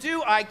want to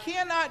do, I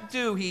cannot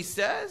do, he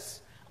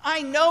says.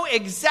 I know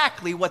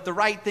exactly what the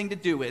right thing to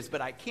do is,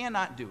 but I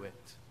cannot do it.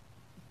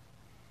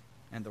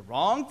 And the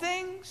wrong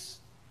things,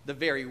 the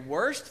very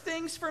worst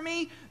things for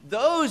me,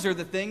 those are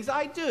the things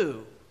I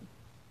do.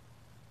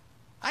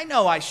 I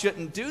know I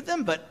shouldn't do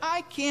them, but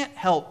I can't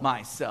help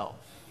myself.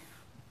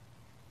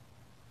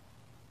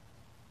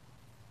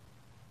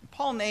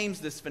 Paul names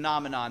this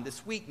phenomenon,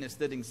 this weakness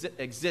that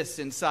exists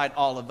inside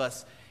all of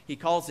us. He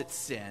calls it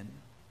sin.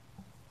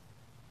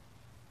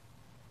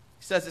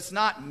 He says it's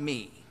not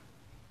me.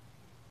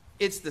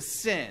 It's the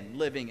sin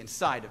living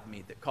inside of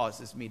me that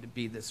causes me to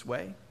be this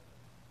way.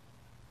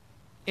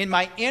 In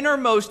my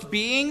innermost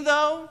being,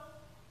 though,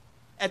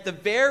 at the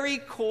very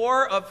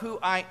core of who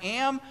I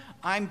am,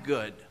 I'm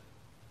good.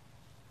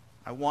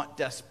 I want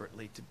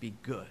desperately to be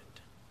good.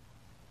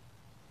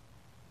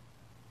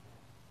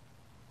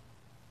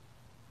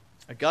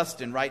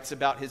 Augustine writes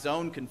about his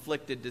own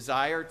conflicted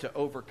desire to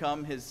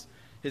overcome his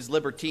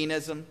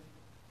libertinism.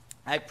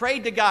 I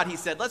prayed to God, he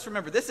said. Let's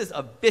remember, this is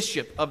a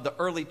bishop of the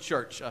early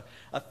church,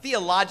 a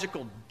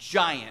theological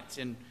giant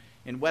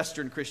in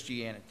Western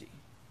Christianity.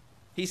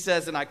 He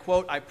says, and I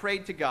quote, I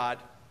prayed to God,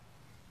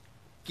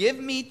 give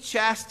me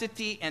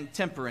chastity and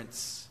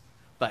temperance,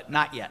 but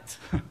not yet.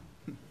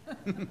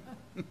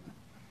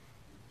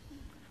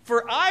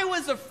 For I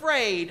was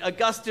afraid,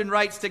 Augustine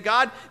writes to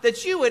God,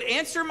 that you would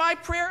answer my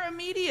prayer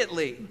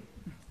immediately.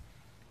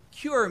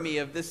 Cure me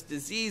of this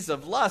disease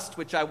of lust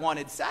which I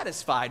wanted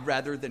satisfied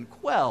rather than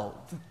quelled.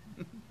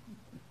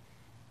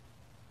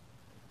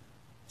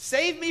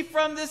 Save me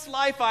from this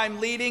life I'm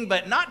leading,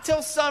 but not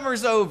till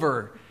summer's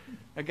over.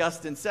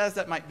 Augustine says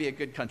that might be a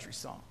good country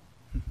song.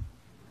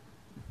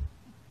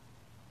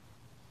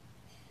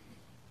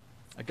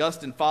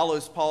 Augustine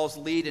follows Paul's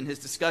lead in his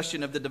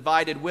discussion of the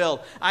divided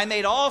will. I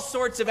made all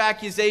sorts of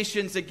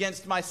accusations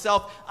against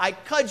myself. I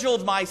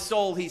cudgeled my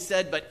soul, he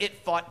said, but it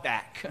fought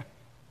back.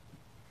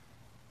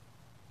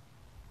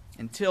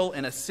 Until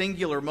in a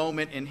singular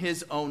moment in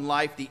his own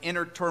life, the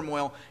inner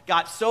turmoil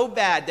got so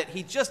bad that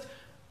he just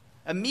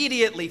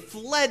immediately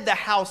fled the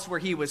house where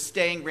he was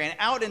staying, ran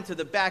out into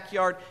the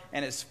backyard,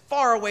 and as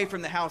far away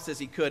from the house as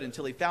he could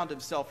until he found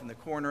himself in the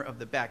corner of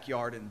the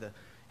backyard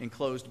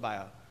enclosed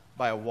by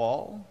a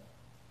wall,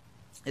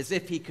 as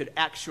if he could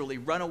actually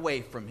run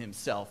away from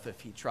himself if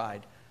he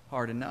tried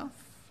hard enough.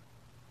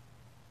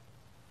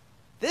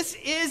 This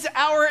is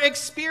our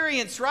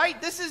experience, right?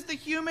 This is the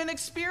human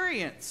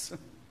experience.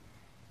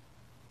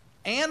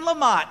 Anne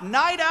Lamott,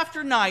 night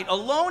after night,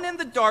 alone in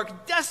the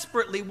dark,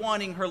 desperately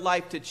wanting her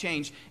life to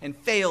change and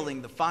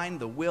failing to find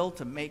the will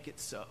to make it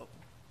so.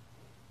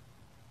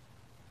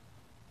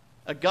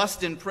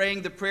 Augustine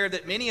praying the prayer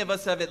that many of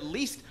us have at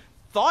least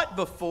thought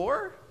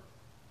before.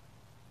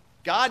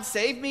 God,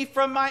 save me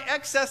from my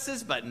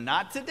excesses, but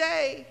not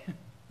today.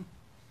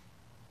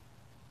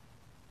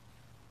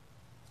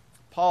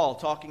 Paul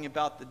talking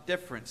about the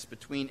difference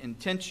between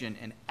intention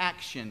and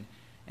action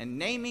and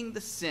naming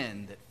the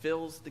sin that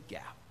fills the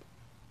gap.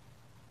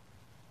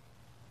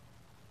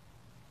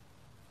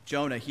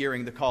 Jonah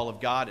hearing the call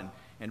of God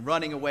and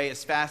running away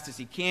as fast as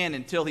he can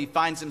until he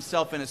finds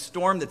himself in a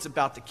storm that's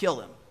about to kill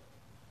him.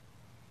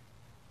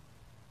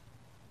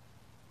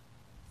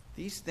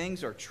 These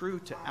things are true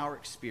to our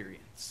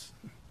experience.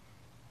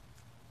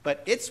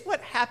 But it's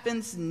what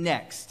happens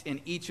next in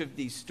each of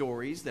these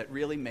stories that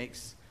really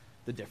makes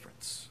the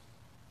difference.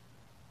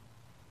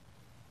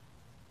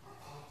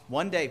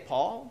 One day,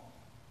 Paul,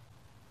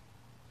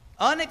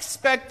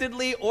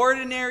 unexpectedly,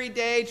 ordinary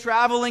day,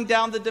 traveling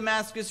down the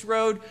Damascus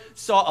road,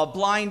 saw a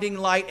blinding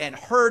light and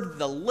heard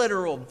the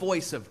literal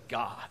voice of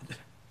God.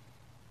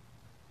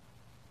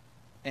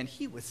 And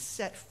he was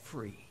set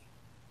free.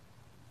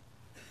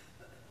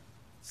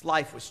 His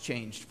life was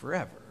changed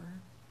forever.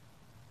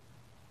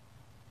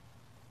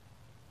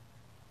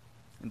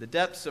 In the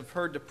depths of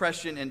her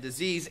depression and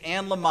disease,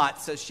 Anne Lamott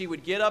says she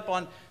would get up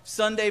on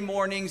Sunday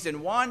mornings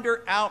and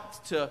wander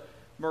out to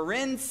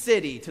Marin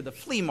City, to the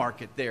flea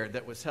market there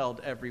that was held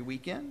every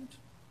weekend,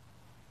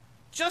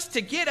 just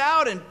to get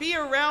out and be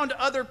around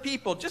other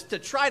people, just to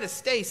try to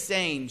stay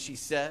sane, she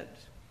said.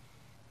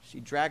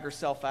 She'd drag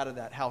herself out of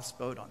that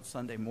houseboat on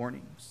Sunday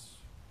mornings.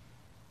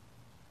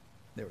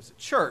 There was a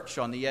church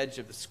on the edge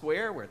of the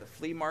square where the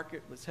flea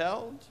market was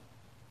held.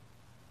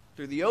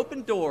 Through the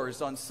open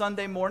doors on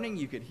Sunday morning,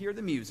 you could hear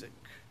the music.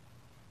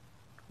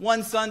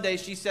 One Sunday,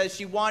 she says,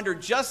 she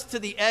wandered just to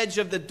the edge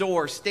of the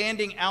door,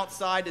 standing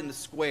outside in the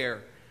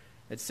square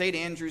at St.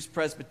 Andrew's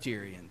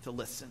Presbyterian to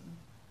listen.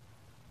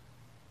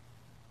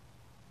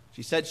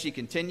 She said she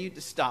continued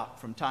to stop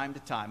from time to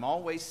time,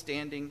 always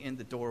standing in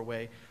the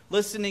doorway,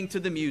 listening to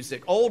the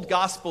music, old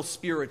gospel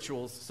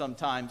spirituals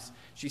sometimes.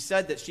 She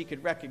said that she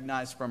could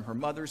recognize from her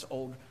mother's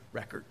old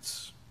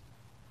records.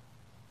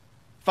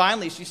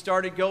 Finally, she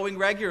started going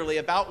regularly,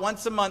 about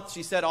once a month,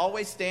 she said,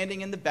 always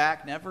standing in the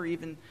back, never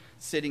even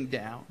sitting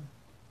down.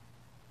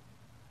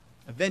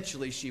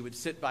 Eventually, she would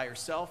sit by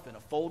herself in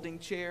a folding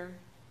chair,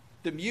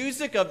 the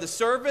music of the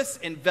service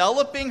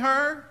enveloping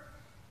her.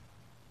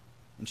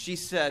 And she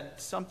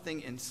said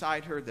something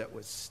inside her that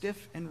was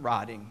stiff and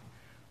rotting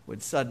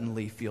would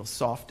suddenly feel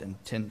soft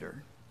and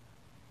tender.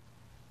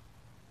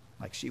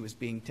 like she was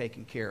being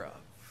taken care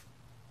of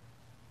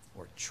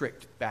or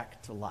tricked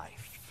back to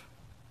life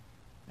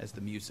as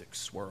the music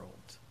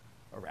swirled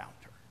around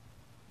her.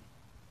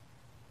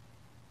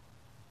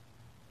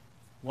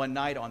 One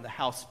night on the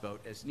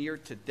houseboat, as near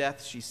to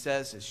death, she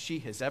says, as she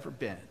has ever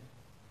been,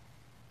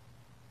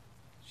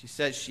 she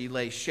says she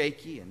lay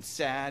shaky and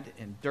sad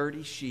in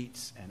dirty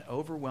sheets and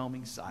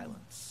overwhelming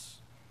silence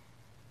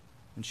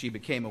when she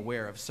became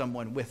aware of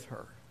someone with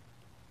her,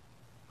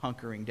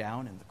 hunkering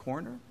down in the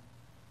corner.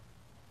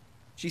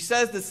 She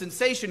says the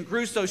sensation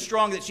grew so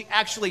strong that she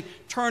actually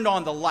turned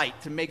on the light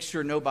to make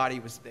sure nobody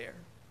was there.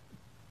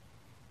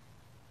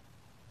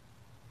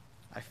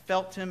 I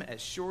felt him as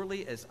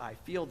surely as I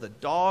feel the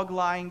dog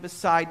lying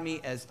beside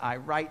me as I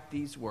write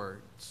these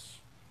words.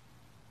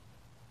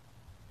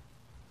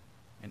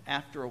 And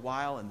after a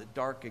while, in the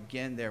dark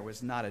again, there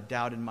was not a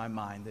doubt in my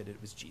mind that it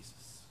was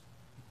Jesus.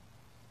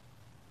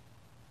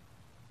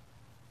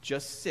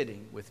 Just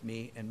sitting with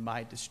me in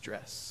my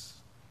distress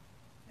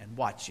and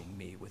watching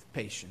me with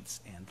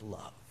patience and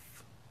love.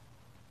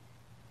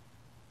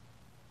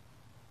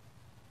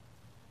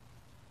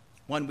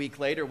 One week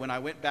later, when I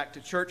went back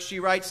to church,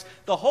 she writes,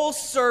 the whole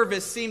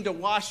service seemed to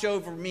wash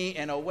over me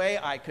in a way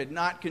I could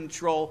not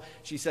control.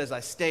 She says,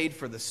 I stayed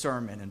for the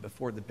sermon, and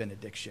before the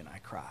benediction, I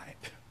cried.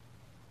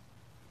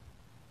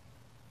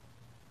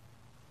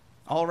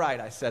 All right,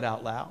 I said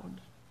out loud.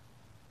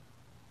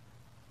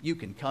 You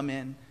can come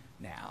in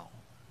now.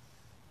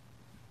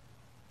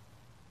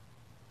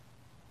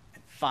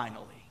 And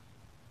finally,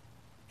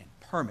 and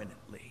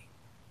permanently,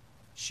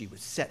 she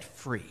was set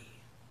free.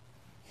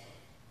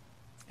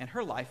 And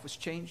her life was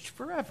changed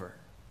forever.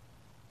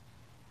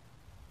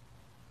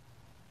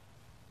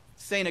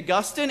 St.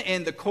 Augustine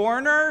in the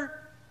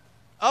corner,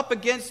 up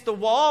against the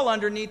wall,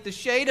 underneath the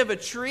shade of a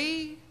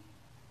tree,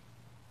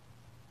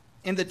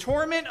 in the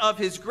torment of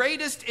his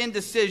greatest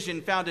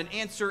indecision, found an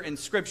answer in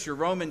Scripture,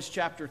 Romans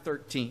chapter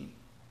 13.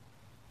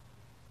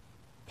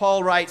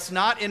 Paul writes,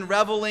 not in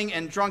reveling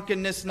and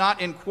drunkenness,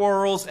 not in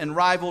quarrels and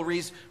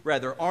rivalries,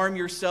 rather arm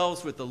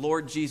yourselves with the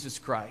Lord Jesus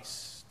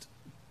Christ.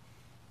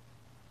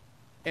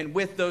 And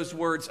with those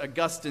words,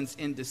 Augustine's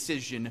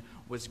indecision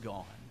was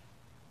gone.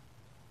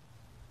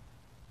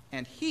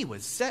 And he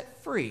was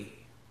set free.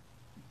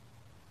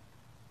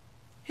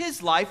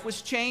 His life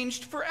was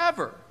changed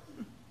forever.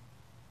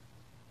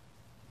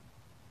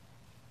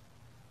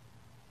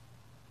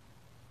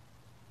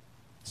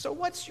 So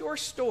what's your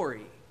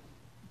story?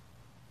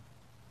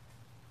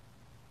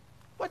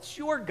 What's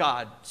your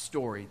God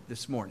story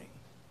this morning?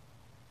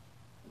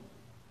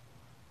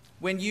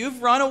 When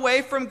you've run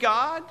away from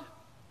God,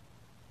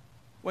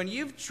 when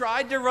you've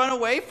tried to run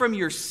away from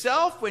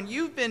yourself, when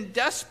you've been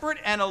desperate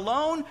and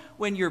alone,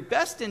 when your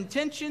best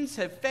intentions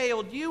have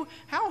failed you,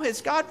 how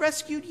has God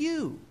rescued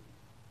you?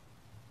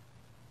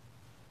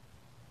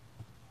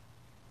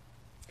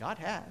 God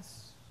has.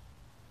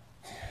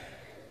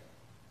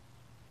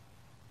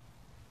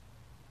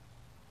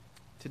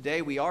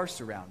 Today we are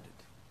surrounded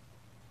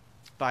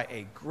by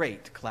a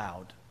great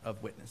cloud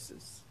of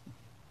witnesses.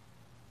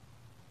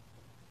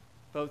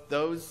 Both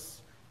those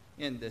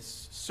in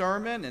this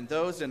sermon, and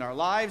those in our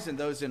lives, and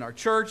those in our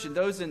church, and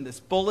those in this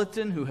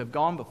bulletin who have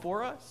gone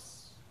before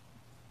us.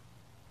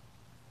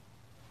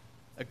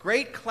 A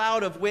great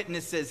cloud of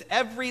witnesses,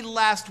 every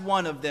last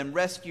one of them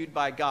rescued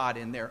by God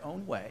in their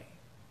own way.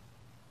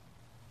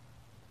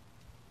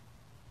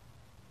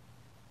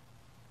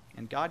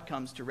 And God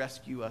comes to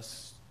rescue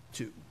us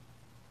too.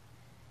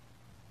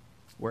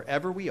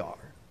 Wherever we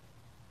are,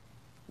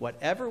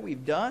 whatever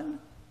we've done,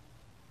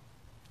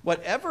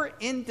 whatever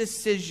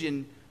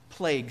indecision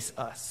plagues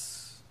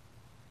us,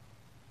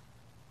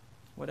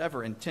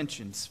 whatever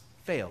intentions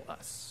fail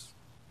us,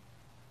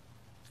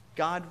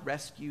 God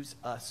rescues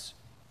us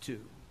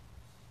too,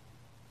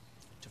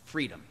 to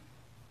freedom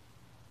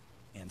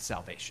and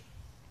salvation.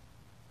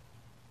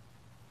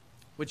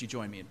 Would you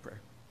join me in prayer?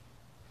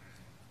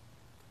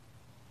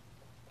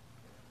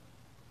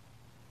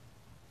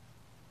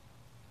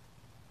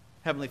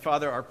 Heavenly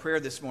Father, our prayer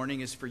this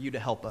morning is for you to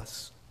help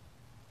us.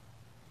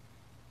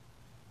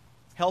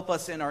 Help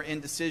us in our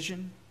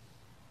indecision.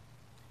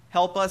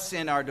 Help us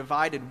in our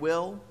divided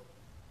will.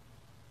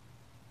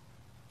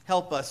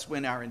 Help us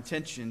when our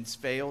intentions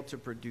fail to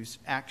produce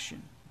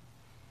action.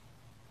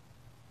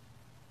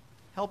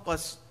 Help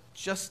us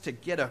just to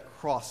get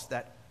across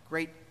that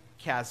great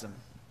chasm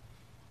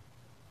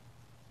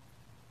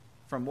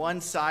from one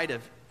side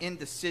of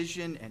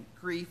indecision and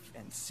grief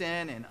and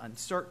sin and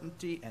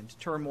uncertainty and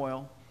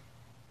turmoil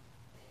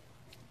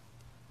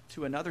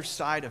to another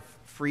side of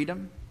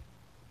freedom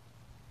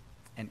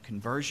and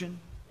conversion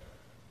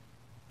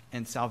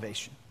and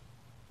salvation.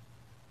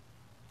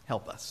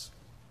 Help us.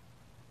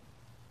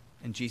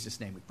 In Jesus'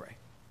 name we pray.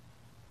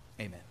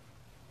 Amen.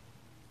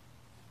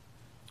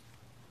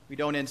 We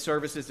don't end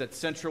services at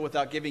Central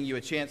without giving you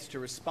a chance to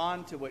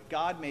respond to what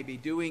God may be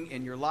doing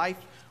in your life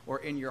or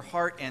in your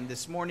heart. And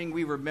this morning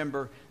we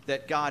remember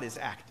that God is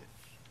active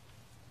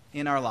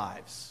in our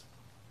lives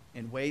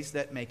in ways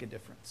that make a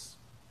difference.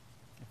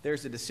 If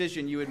there's a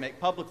decision you would make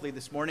publicly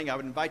this morning, I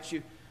would invite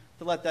you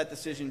to let that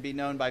decision be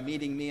known by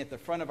meeting me at the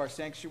front of our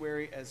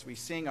sanctuary as we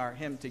sing our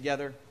hymn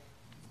together.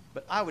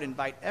 But I would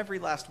invite every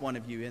last one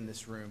of you in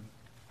this room,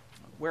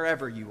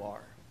 wherever you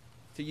are,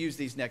 to use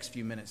these next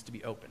few minutes to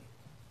be open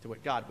to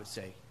what God would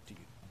say to you.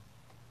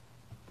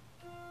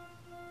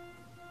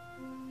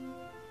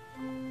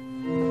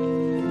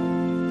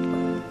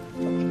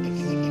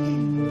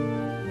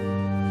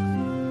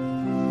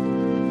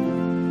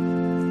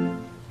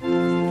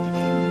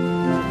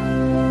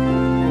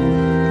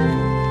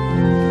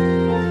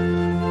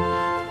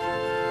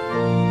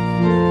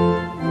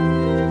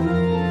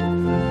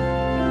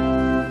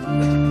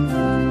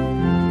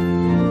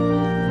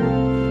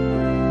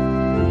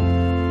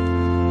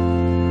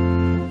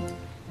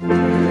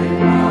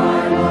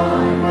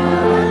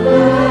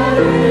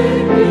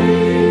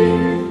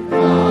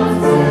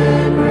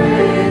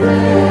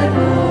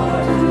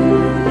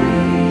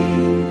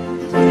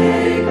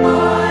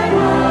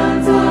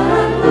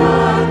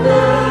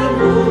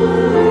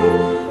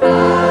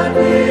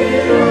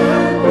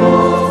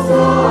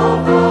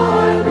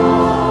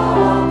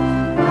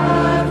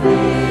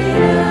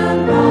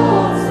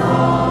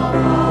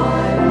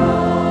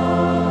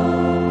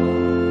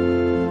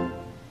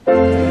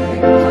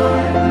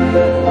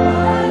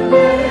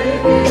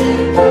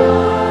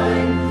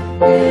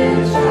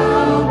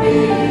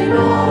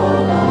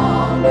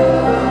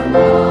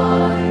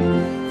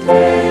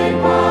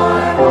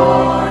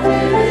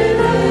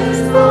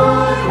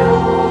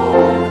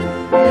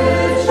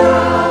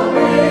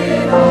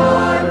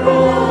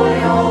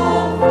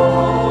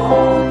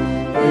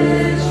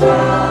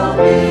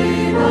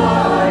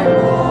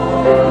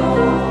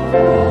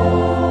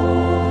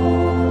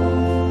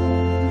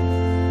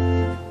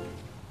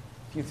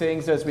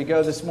 As we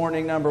go this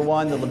morning, number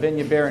one, the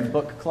Lavinia Barron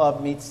Book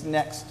Club meets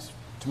next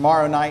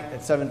tomorrow night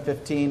at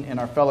 7:15 in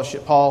our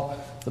fellowship hall.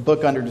 The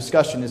book under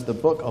discussion is the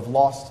Book of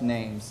Lost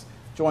Names.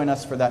 Join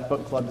us for that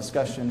book club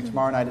discussion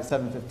tomorrow night at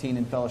 7:15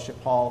 in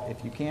fellowship hall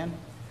if you can.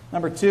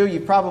 Number two, you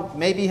probably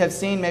maybe have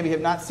seen, maybe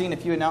have not seen a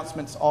few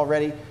announcements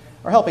already.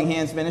 Our Helping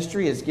Hands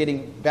ministry is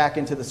getting back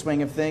into the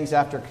swing of things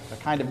after a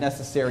kind of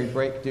necessary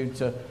break due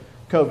to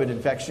COVID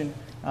infection.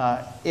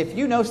 If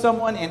you know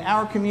someone in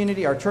our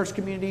community, our church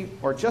community,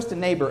 or just a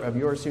neighbor of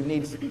yours who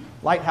needs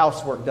light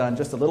housework done,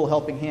 just a little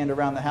helping hand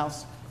around the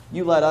house,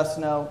 you let us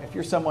know. If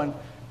you're someone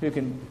who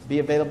can be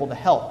available to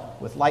help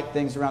with light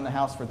things around the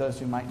house for those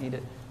who might need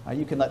it,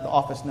 you can let the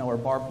office know or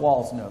Barb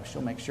Walls know.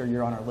 She'll make sure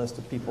you're on our list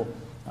of people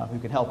who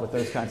can help with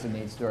those kinds of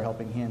needs through our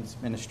Helping Hands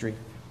ministry.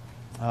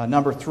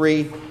 Number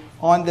three,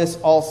 on this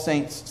All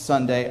Saints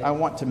Sunday, I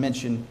want to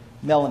mention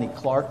Melanie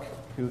Clark,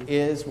 who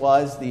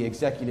was the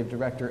executive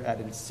director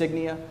at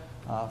Insignia,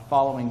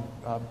 following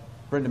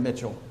Brenda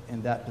Mitchell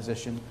in that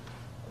position.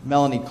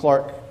 Melanie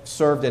Clark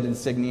served at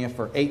Insignia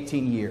for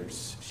 18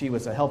 years. She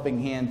was a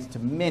helping hand to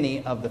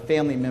many of the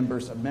family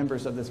members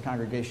of this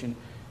congregation.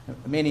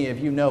 Many of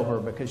you know her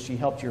because she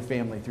helped your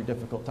family through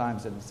difficult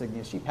times at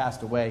Insignia. She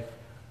passed away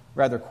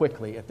rather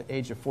quickly at the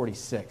age of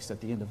 46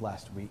 at the end of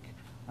last week.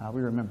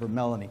 We remember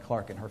Melanie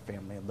Clark and her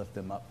family and lift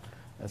them up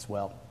as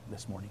well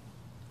this morning.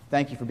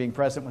 Thank you for being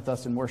present with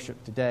us in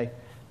worship today.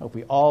 I hope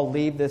we all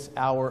leave this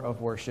hour of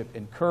worship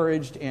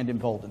encouraged and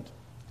emboldened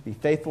to be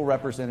faithful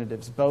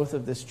representatives both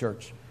of this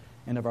church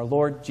and of our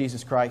Lord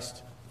Jesus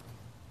Christ.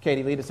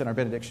 Katie, lead us in our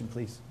benediction,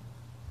 please.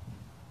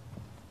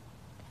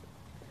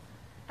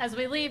 As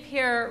we leave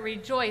here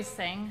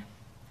rejoicing,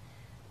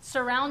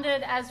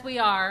 surrounded as we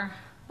are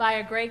by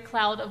a great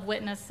cloud of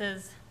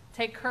witnesses,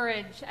 take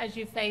courage as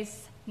you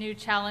face new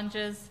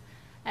challenges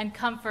and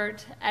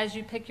comfort as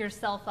you pick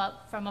yourself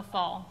up from a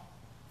fall.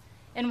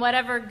 In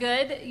whatever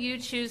good you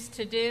choose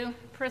to do,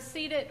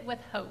 precede it with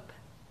hope,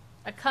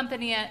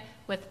 accompany it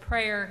with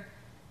prayer,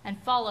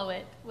 and follow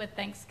it with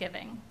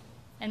thanksgiving.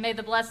 And may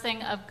the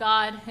blessing of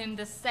God, whom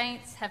the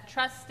saints have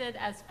trusted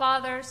as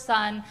Father,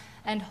 Son,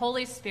 and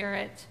Holy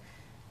Spirit,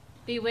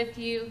 be with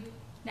you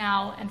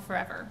now and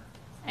forever.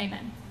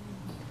 Amen.